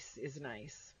space is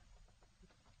nice.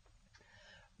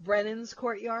 Brennan's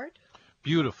Courtyard.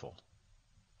 Beautiful.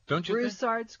 Don't you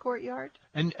Broussard's Courtyard.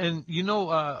 And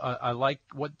I like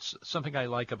something I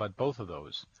like about both of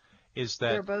those is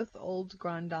that they're both old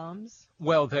Grand Dames.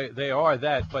 Well, they are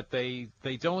that, but they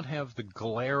don't have the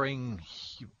glaring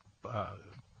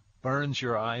burns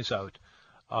your eyes out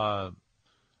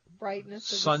brightness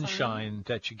of sunshine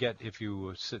that you get if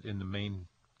you sit in the main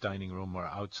dining room or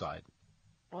outside.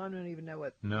 Well, I don't even know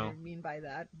what you mean by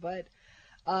that, but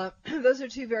those are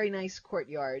two very nice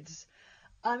courtyards.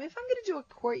 If I'm going to do a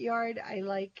courtyard, I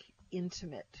like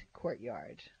intimate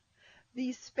courtyard.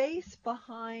 The space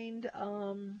behind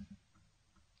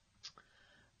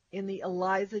in the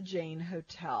Eliza Jane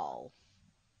Hotel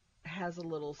has a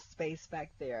little space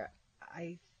back there.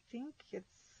 I think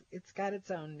it's got its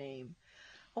own name.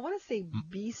 I want to say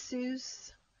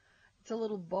Bisous. It's a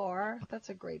little bar. That's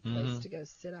a great place to go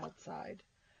sit outside.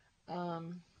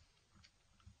 I'll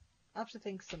have to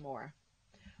think some more.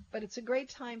 But it's a great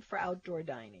time for outdoor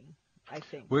dining, I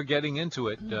think. We're getting into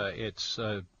it. It's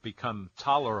become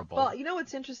tolerable. Well, you know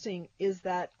what's interesting is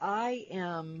that I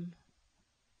am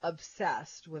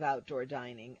obsessed with outdoor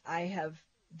dining. I have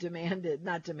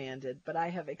I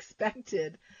have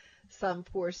expected some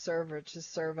poor server to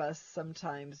serve us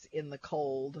sometimes in the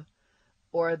cold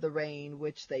or the rain,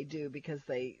 which they do because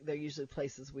they're usually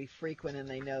places we frequent and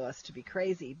they know us to be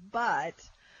crazy. But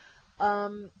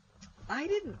I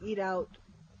didn't eat out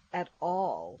at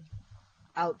all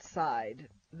outside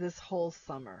this whole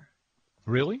summer.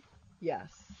 Really?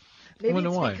 Yes. Maybe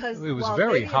it's why. Because it was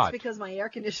very hot. It's because my air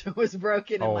conditioner was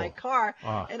broken in my car,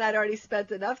 and I'd already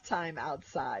spent enough time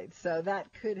outside, so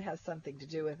that could have something to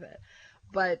do with it.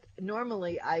 But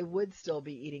normally I would still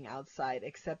be eating outside,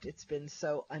 except it's been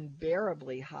so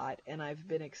unbearably hot, and I've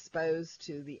been exposed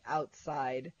to the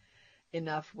outside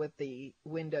enough with the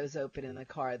windows open in the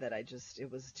car that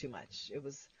it was too much. It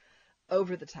was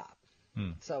over the top.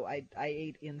 So I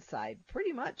ate inside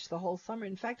pretty much the whole summer.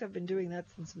 In fact, I've been doing that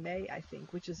since May, I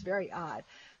think, which is very odd.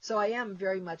 So I am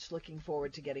very much looking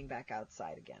forward to getting back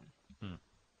outside again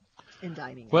and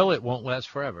dining. Well, it won't last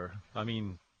forever. I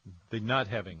mean, the not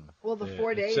having. Well, the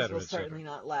 4 days will certainly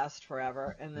not last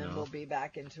forever, and then we'll be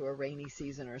back into a rainy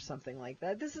season or something like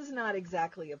that. This is not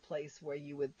exactly a place where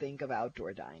you would think of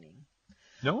outdoor dining.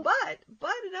 No. But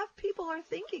enough people are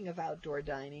thinking of outdoor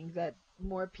dining that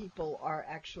more people are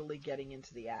actually getting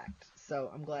into the act.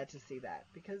 So I'm glad to see that,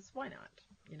 because why not,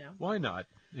 you know? Why not?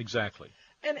 Exactly.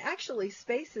 And actually,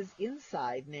 spaces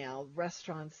inside now,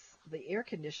 restaurants, the air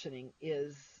conditioning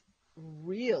is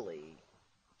really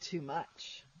too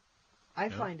much. I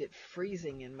find it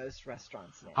freezing in most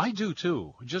restaurants now. I do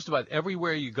too. Just about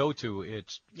everywhere you go to,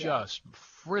 it's just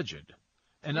frigid.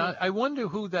 And I wonder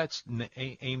who that's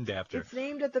aimed after. It's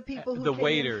named at the people who the came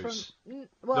waiters. In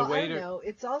from, well, I don't know.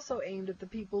 It's also aimed at the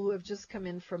people who have just come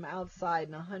in from outside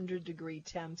in 100-degree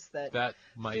temps that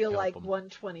feel like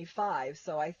 125.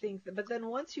 So I think, but then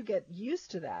once you get used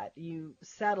to that, you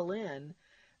settle in,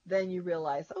 then you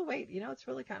realize, oh wait, you know, it's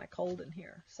really kind of cold in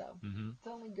here. So it's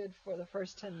only good for the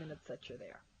first 10 minutes that you're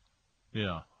there.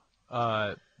 Yeah.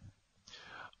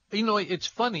 You know, it's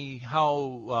funny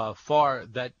how far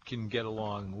that can get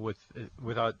along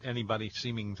without anybody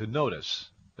seeming to notice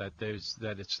that it's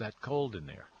that cold in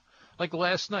there. Like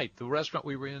last night, the restaurant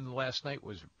we were in last night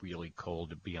was really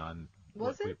cold beyond.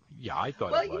 Was it? Yeah, I thought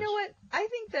it was. Well, you know what? I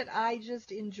think that I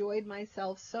just enjoyed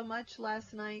myself so much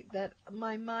last night that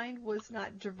my mind was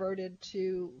not diverted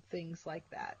to things like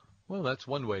that. Well, that's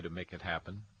one way to make it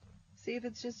happen. See, if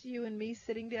it's just you and me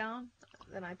sitting down,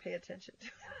 then I pay attention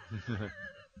to it.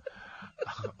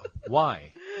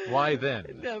 Why? Why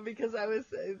then? No, because I was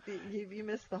you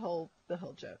missed the whole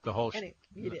joke. The whole anyway,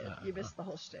 you did. You missed the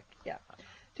whole shtick. Yeah.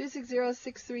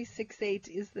 260-6368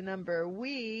 is the number.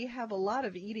 We have a lot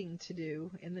of eating to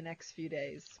do in the next few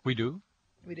days. We do?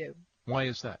 We do. Why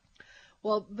is that?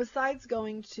 Well, besides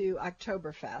going to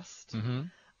Oktoberfest,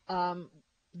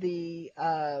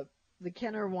 the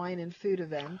Kenner Wine and Food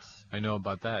event. I know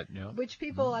about that, yeah. Which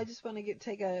people, I just want to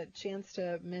take a chance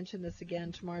to mention this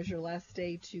again. Tomorrow's your last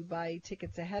day to buy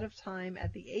tickets ahead of time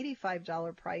at the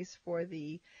 $85 price for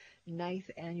the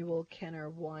 9th annual Kenner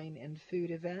Wine and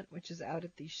Food event, which is out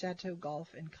at the Chateau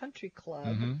Golf and Country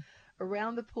Club.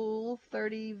 Around the pool,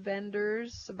 30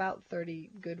 vendors, about 30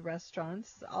 good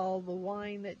restaurants, all the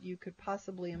wine that you could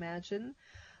possibly imagine.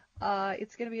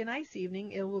 It's going to be a nice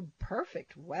evening. It will be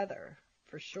perfect weather.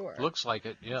 For sure. Looks like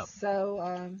it, yeah.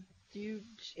 So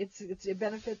it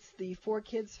benefits the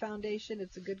 4Kids Foundation.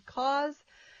 It's a good cause.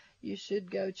 You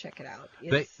should go check it out.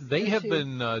 They have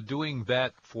been doing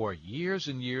that for years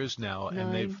and years now,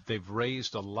 and they've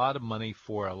raised a lot of money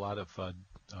for a lot of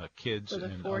kids for the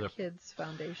and 4Kids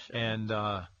Foundation.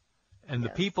 And the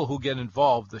people who get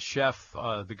involved, the chef,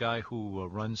 the guy who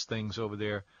runs things over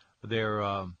there,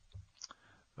 they're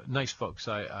nice folks.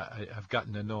 I've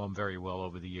gotten to know them very well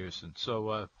over the years, and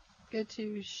so go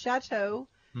to Chateau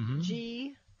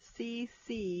GCC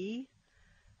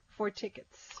for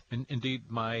tickets. Indeed,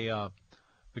 my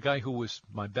the guy who was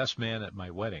my best man at my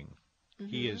wedding,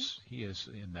 he is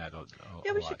in that.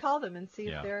 We should call them and see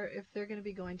if they're going to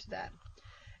be going to that.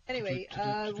 Anyway,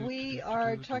 we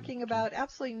are talking about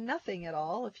absolutely nothing at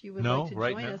all. If you would like to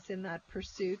join us in that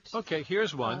pursuit. Okay,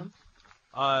 here's one.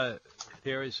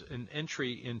 There is an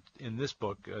entry in this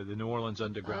book, The New Orleans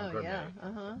Underground Gourmet,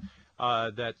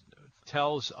 that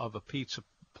tells of a pizza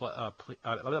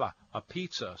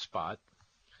spot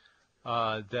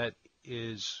that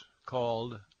is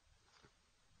called.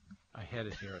 I had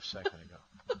it here a second ago.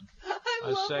 I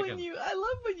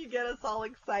love when you get us all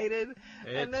excited.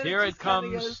 And then here it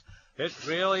comes. Goes, It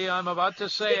really, I'm about to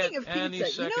say Speaking it of pizza, any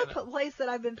second. you know a place that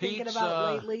I've been thinking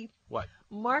about lately? What?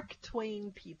 Mark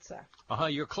Twain Pizza.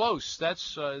 You're close.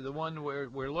 That's the one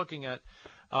we're looking at.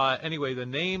 Anyway, the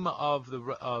name of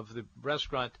the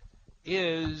restaurant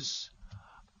is.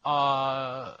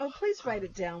 Please write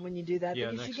it down when you do that.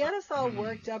 Yeah, because you get us all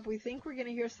worked up. We think we're going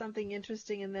to hear something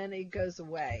interesting, and then it goes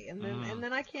away, and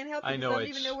then I can't help you because I don't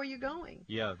even know where you're going.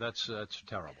 Yeah, that's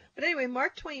terrible. But anyway,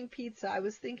 Mark Twain Pizza. I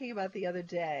was thinking about the otother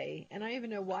day, and I don't even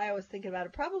know why I was thinking about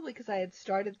it. Probably because I had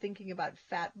started thinking about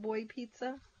Fat Boy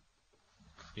Pizza.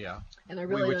 Yeah. And I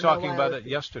really we were talking about it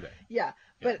yesterday. Yeah,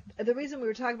 but the reason we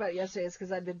were talking about it yesterday is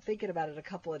because I'd been thinking about it a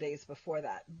couple of days before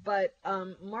that. But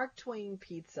Mark Twain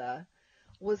Pizza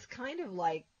was kind of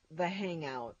like the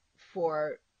hangout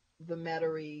for the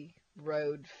Metairie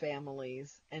Road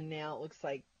families, and now it looks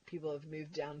like people have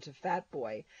moved down to Fat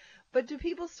Boy. But do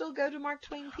people still go to Mark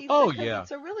Twain Pizza? Oh, yeah.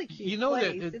 It's a really cute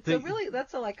place.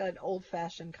 That's like an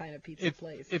old-fashioned kind of pizza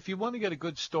place. If you want to get a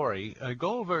good story,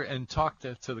 go over and talk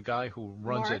to the guy who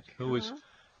runs Mark, it.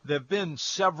 There have been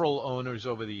several owners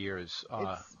over the years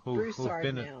who've Broussard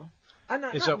been. Now.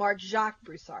 Not Mark, Jacques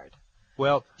Broussard.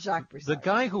 Well, Jacques Broussard. The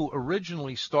guy who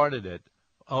originally started it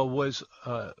was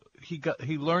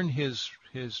he learned his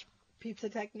pizza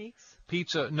techniques.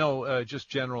 Just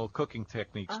general cooking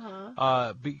techniques.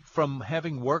 From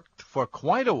having worked for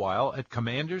quite a while at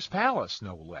Commander's Palace,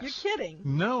 no less. You're kidding?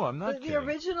 No, I'm not kidding. The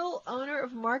original owner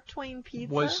of Mark Twain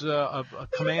Pizza was a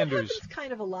Commander's. That happens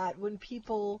kind of a lot when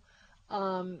people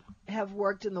have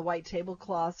worked in the white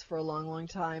tablecloths for a long, long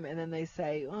time, and then they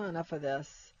say, "Oh, enough of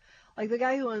this." Like the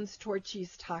guy who owns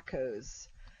Torchy's Tacos.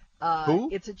 Who?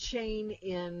 It's a chain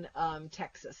in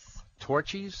Texas.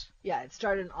 Torchy's? Yeah, it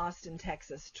started in Austin,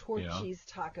 Texas. Torchy's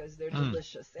Tacos. They're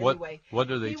delicious. Anyway, what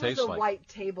do they taste like? He was a white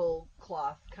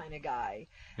tablecloth kind of guy.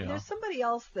 Yeah. There's somebody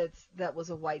else that was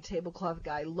a white tablecloth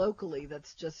guy locally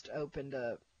that's just opened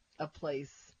a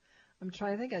place. I'm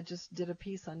trying to think. I just did a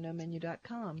piece on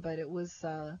nomenu.com, but it was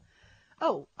I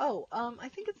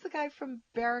think it's the guy from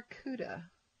Barracuda.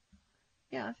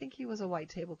 Yeah, I think he was a white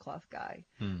tablecloth guy.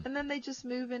 And then they just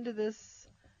move into this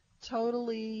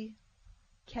totally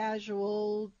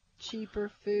casual,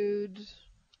 cheaper food.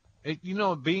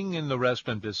 Being in the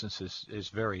restaurant business is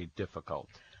very difficult.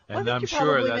 And I think I'm you sure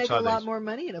probably that's make how a lot more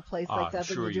money in a place like that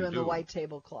than you do in the white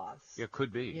tablecloths. It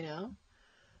could be.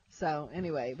 So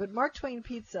anyway, but Mark Twain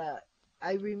Pizza,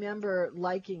 I remember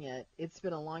liking it. It's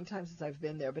been a long time since I've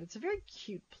been there, but it's a very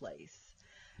cute place.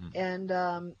 And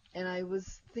I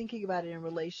was thinking about it in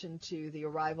relation to the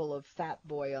arrival of Fat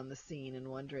Boy on the scene and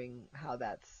wondering how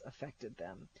that's affected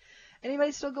them.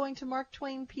 Anybody still going to Mark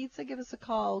Twain Pizza? Give us a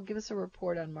call. Give us a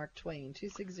report on Mark Twain,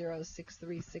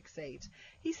 260-6368.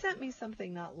 He sent me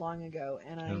something not long ago,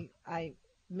 and I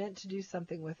meant to do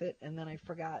something with it, and then I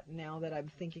forgot. Now that I'm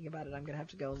thinking about it, I'm going to have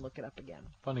to go and look it up again.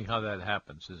 Funny how that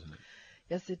happens, isn't it?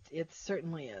 Yes, it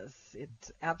certainly is. It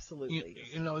absolutely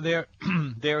is.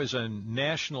 There is a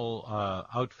national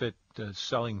outfit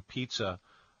selling pizza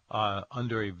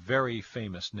under a very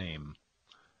famous name,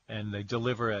 and they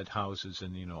deliver at houses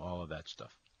and all of that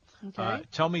stuff. Okay.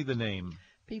 Tell me the name.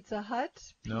 Pizza Hut.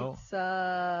 No.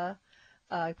 Pizza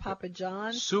Papa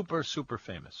John's. Super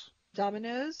famous.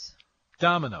 Domino's.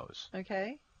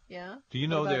 Okay. Yeah. Do you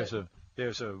know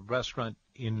there's a restaurant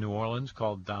in New Orleans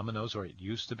called Domino's, or it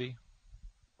used to be?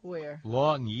 Where?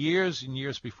 Long years and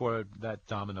years before that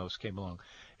Domino's came along.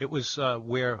 It was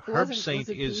where Herb Saint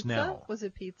is now. Was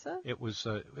it pizza? It was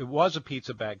a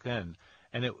pizza back then,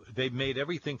 and they made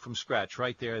everything from scratch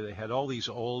right there. They had all these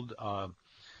old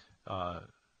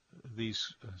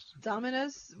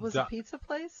Domino's was a pizza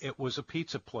place? It was a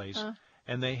pizza place,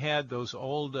 and they had those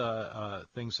old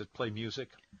things that play music.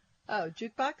 Oh,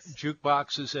 jukebox?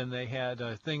 Jukeboxes, and they had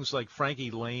things like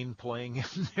Frankie Lane playing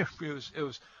in there. It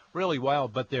was really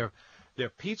wild, but their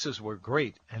pizzas were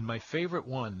great. And my favorite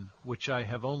one, which I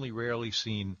have only rarely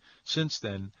seen since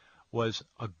then, was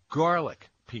a garlic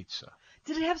pizza.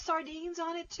 Did it have sardines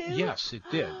on it too? Yes, it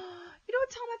did. You know what,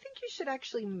 Tom? I think you should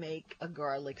actually make a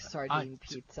garlic sardine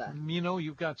pizza.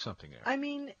 You've got something there. I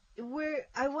mean,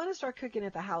 I want to start cooking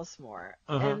at the house more,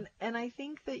 and I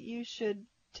think that you should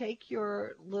take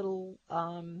your little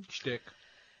shtick.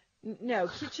 No,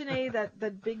 KitchenAid,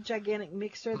 that big gigantic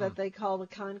mixer that they call the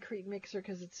concrete mixer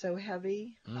because it's so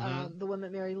heavy. The one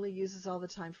that Mary Lee uses all the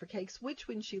time for cakes, which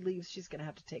when she leaves she's going to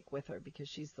have to take with her because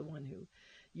she's the one who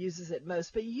uses it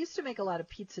most. But you used to make a lot of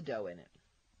pizza dough in it.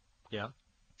 Yeah.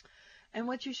 And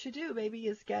what you should do, maybe,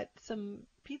 is get some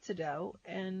pizza dough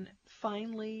and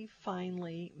finally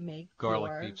make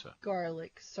garlic pizza.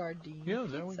 Garlic sardine pizza. Yeah,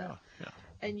 there we go. Yeah.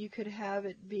 And you could have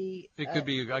it be... It could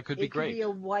be great. It could be a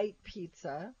white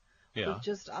pizza with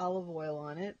just olive oil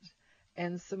on it,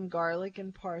 and some garlic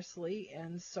and parsley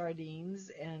and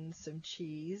sardines and some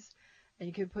cheese. And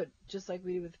you could put, just like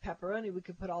we do with pepperoni, we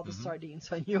could put all the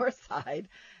sardines on your side.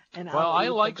 And I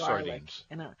like sardines.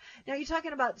 And, now, you're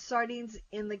talking about sardines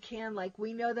in the can like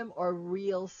we know them, or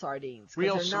real sardines?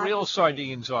 Real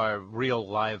sardines are real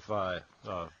live.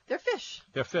 They're fish.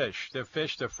 They're fish. They're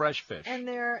fish. They're fresh fish. And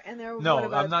they're no, what,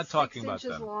 about I'm not talking 6 about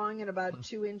inches them. long and about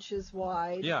 2 inches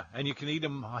wide. Yeah, and you can eat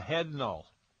them head and all.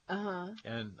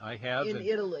 And I have in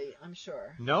Italy, I'm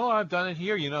sure. No, I've done it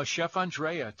here. You know, Chef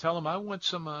Andrea. Tell him I want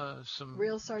some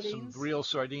real sardines. Some real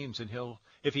sardines, and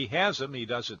if he has them, he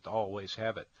doesn't always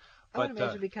have it. I would imagine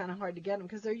it'd be kind of hard to get them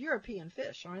because they're European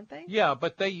fish, aren't they? Yeah,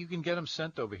 but you can get them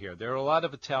sent over here. There are a lot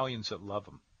of Italians that love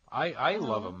them. I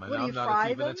love them, and I'm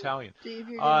not even Italian.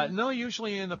 No,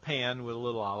 usually in a pan with a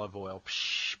little olive oil.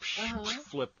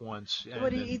 Flip once. What,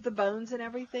 do you eat the bones and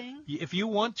everything? If you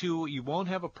want to, you won't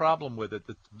have a problem with it.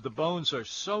 The bones are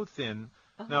so thin.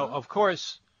 Now, of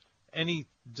course, any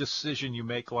decision you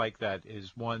make like that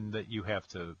is one that you have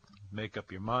to make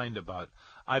up your mind about.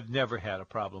 I've never had a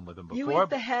problem with them before. You eat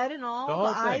the head and all,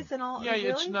 the eyes and all? Yeah, really?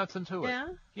 It's nothing to it.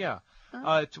 Yeah?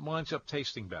 It winds up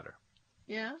tasting better.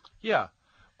 Yeah? Yeah.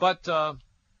 But,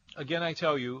 again, I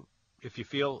tell you, if you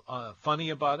feel funny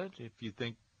about it, if you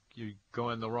think you're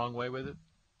going the wrong way with it,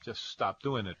 just stop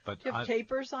doing it. But do you have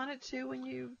capers on it, too, when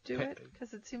you do it?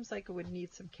 Because it seems like it would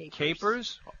need some capers.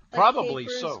 Capers? Like probably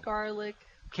capers, so. Garlic,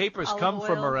 capers come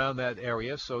from around that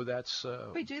area, so that's...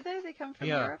 Wait, do they? They come from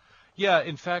Europe? Yeah,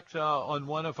 in fact, on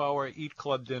one of our Eat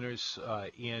Club dinners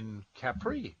in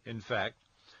Capri, in fact,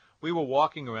 we were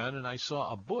walking around and I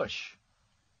saw a bush.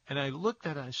 And I looked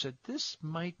at it and I said, this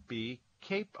might be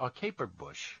a caper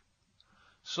bush.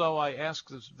 So I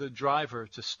asked the driver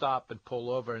to stop and pull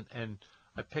over, and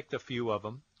I picked a few of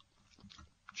them,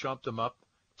 chopped them up,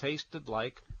 tasted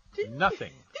like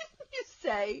nothing. Didn't you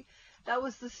say that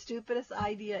was the stupidest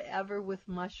idea ever with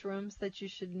mushrooms, that you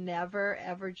should never,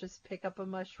 ever just pick up a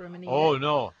mushroom and eat it? Oh,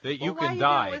 no. You can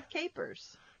die. Why with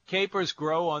capers? Capers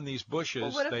grow on these bushes.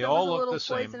 Well, what if they there all was look a the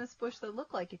same. little poisonous bush that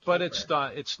looked like a caper? But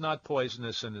it's not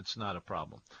poisonous, and it's not a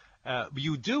problem.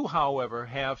 You do, however,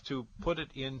 have to put it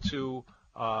into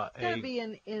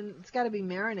it's got to be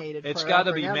marinated. It's got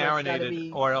to be marinated,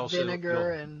 be or else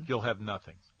you'll have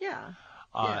nothing. Yeah.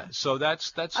 So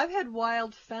that's. I've had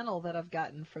wild fennel that I've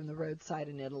gotten from the roadside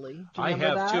in Italy. Do you I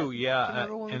have that? too. Yeah. Do you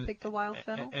remember when we picked the wild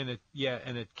fennel? And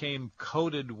it came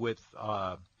coated with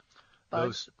bugs.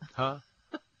 Those,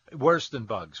 worse than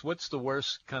bugs. What's the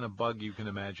worst kind of bug you can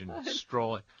imagine?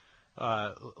 Strolling.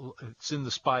 It's in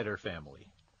the spider family.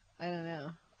 I don't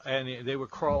know. And they were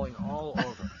crawling all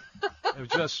over. It was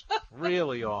just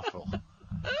really awful.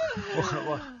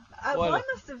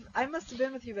 I must have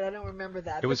been with you, but I don't remember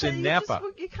that. It was in Napa.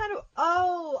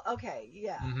 Okay,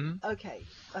 yeah. Mm-hmm. Okay.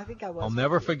 I think I was. I'll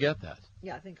never forget that.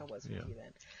 Yeah, I think I was with you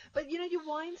then. But, you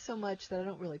whine so much that I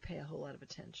don't really pay a whole lot of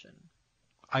attention.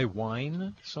 I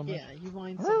whine so much? Yeah, you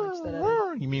whine so much that I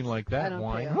don't. You mean like that? I don't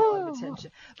whine? pay a whole lot of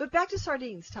attention. But back to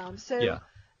sardines, Tom. So,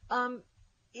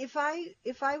 if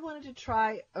I wanted to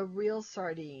try a real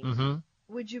sardine,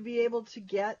 would you be able to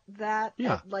get that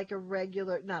at like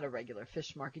not a regular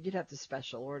fish market? You'd have to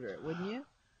special order it, wouldn't you?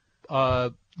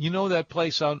 You know that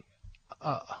place out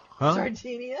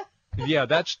Sardinia? Yeah,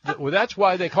 that's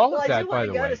why they call it that, by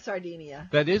the way. I do want to go to Sardinia.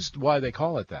 That is why they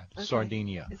call it that,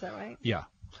 Sardinia. Is that right? Yeah.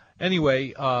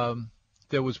 Anyway,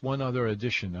 there was one other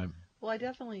addition. Well, I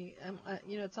definitely,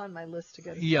 it's on my list to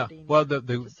go to Sardinia. Well,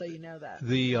 just so you know that.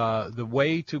 The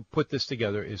way to put this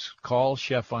together is call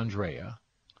Chef Andrea.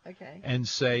 Okay. And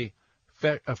say,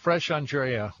 fresh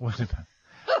Andrea. Wait a minute.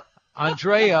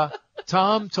 Andrea,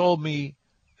 Tom told me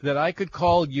that I could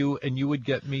call you and you would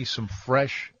get me some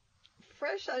fresh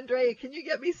Andrea, can you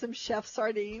get me some chef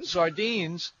sardines?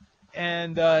 Sardines,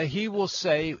 and he will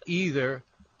say either,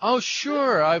 oh,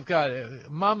 sure, I've got it,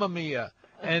 Mamma Mia,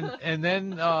 and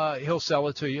then he'll sell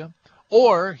it to you.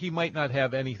 Or he might not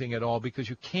have anything at all because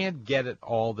you can't get it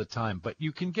all the time. But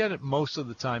you can get it most of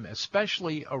the time,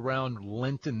 especially around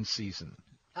Lenten season.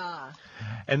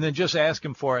 And then just ask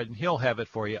him for it, and he'll have it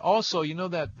for you. Also, you know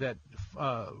that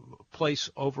place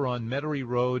over on Metairie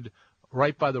Road,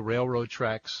 right by the railroad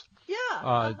tracks?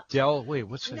 Yeah.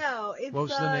 What's it? No, it's what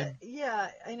was the name? Yeah,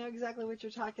 I know exactly what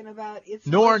you're talking about. It's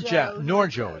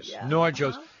Norjo's. Yeah.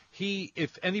 Norjo's.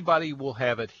 If anybody will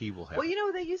have it, he will have it.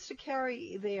 Well, they used to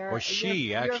carry there. Or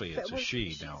she, actually. It's a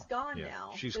she now. She's gone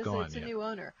now. She's gone, It's a new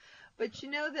owner. But you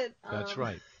know that... That's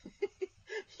right.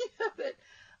 You know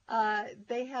that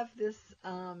they have this...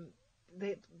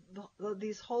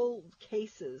 these whole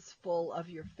cases full of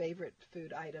your favorite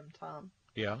food item, Tom.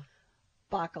 Yeah.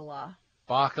 Bacala.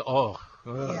 debacle.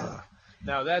 Oh, yeah.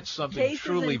 Now that's something cases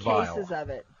truly and vile. Cases of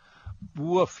it.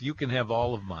 Woof, you can have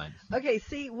all of mine. Okay,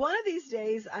 see, one of these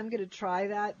days I'm going to try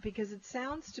that because it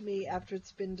sounds to me, after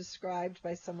it's been described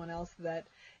by someone else, that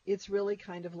it's really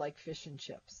kind of like fish and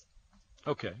chips.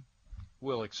 Okay,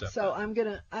 we'll accept so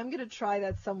that. I'm gonna try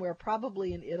that somewhere,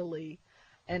 probably in Italy,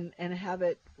 and have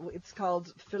it. It's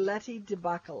called filetti di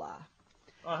bacala.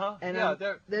 And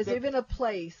there's even a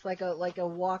place like a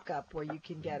walk up where you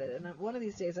can get it. And one of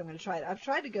these days I'm going to try it. I've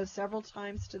tried to go several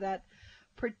times to that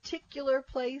particular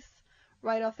place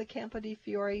right off the Campo di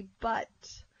Fiore, but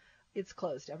it's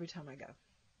closed every time I go.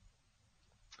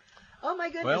 Oh my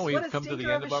goodness! Well, we've what a come to the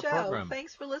stinker end of of a our show. program.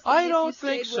 Thanks for listening. I don't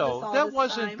think so. That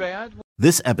wasn't bad.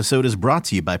 This episode is brought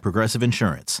to you by Progressive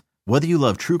Insurance. Whether you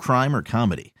love true crime or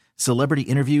comedy, celebrity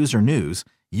interviews or news,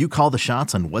 you call the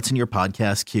shots on what's in your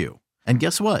podcast queue. And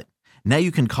guess what? Now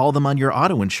you can call them on your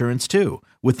auto insurance too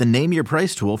with the Name Your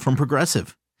Price tool from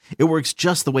Progressive. It works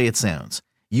just the way it sounds.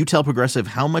 You tell Progressive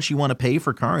how much you want to pay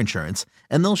for car insurance,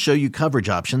 and they'll show you coverage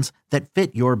options that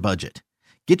fit your budget.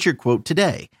 Get your quote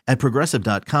today at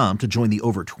Progressive.com to join the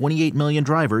over 28 million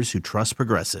drivers who trust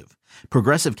Progressive.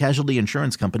 Progressive Casualty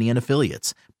Insurance Company and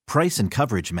Affiliates. Price and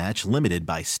coverage match limited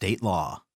by state law.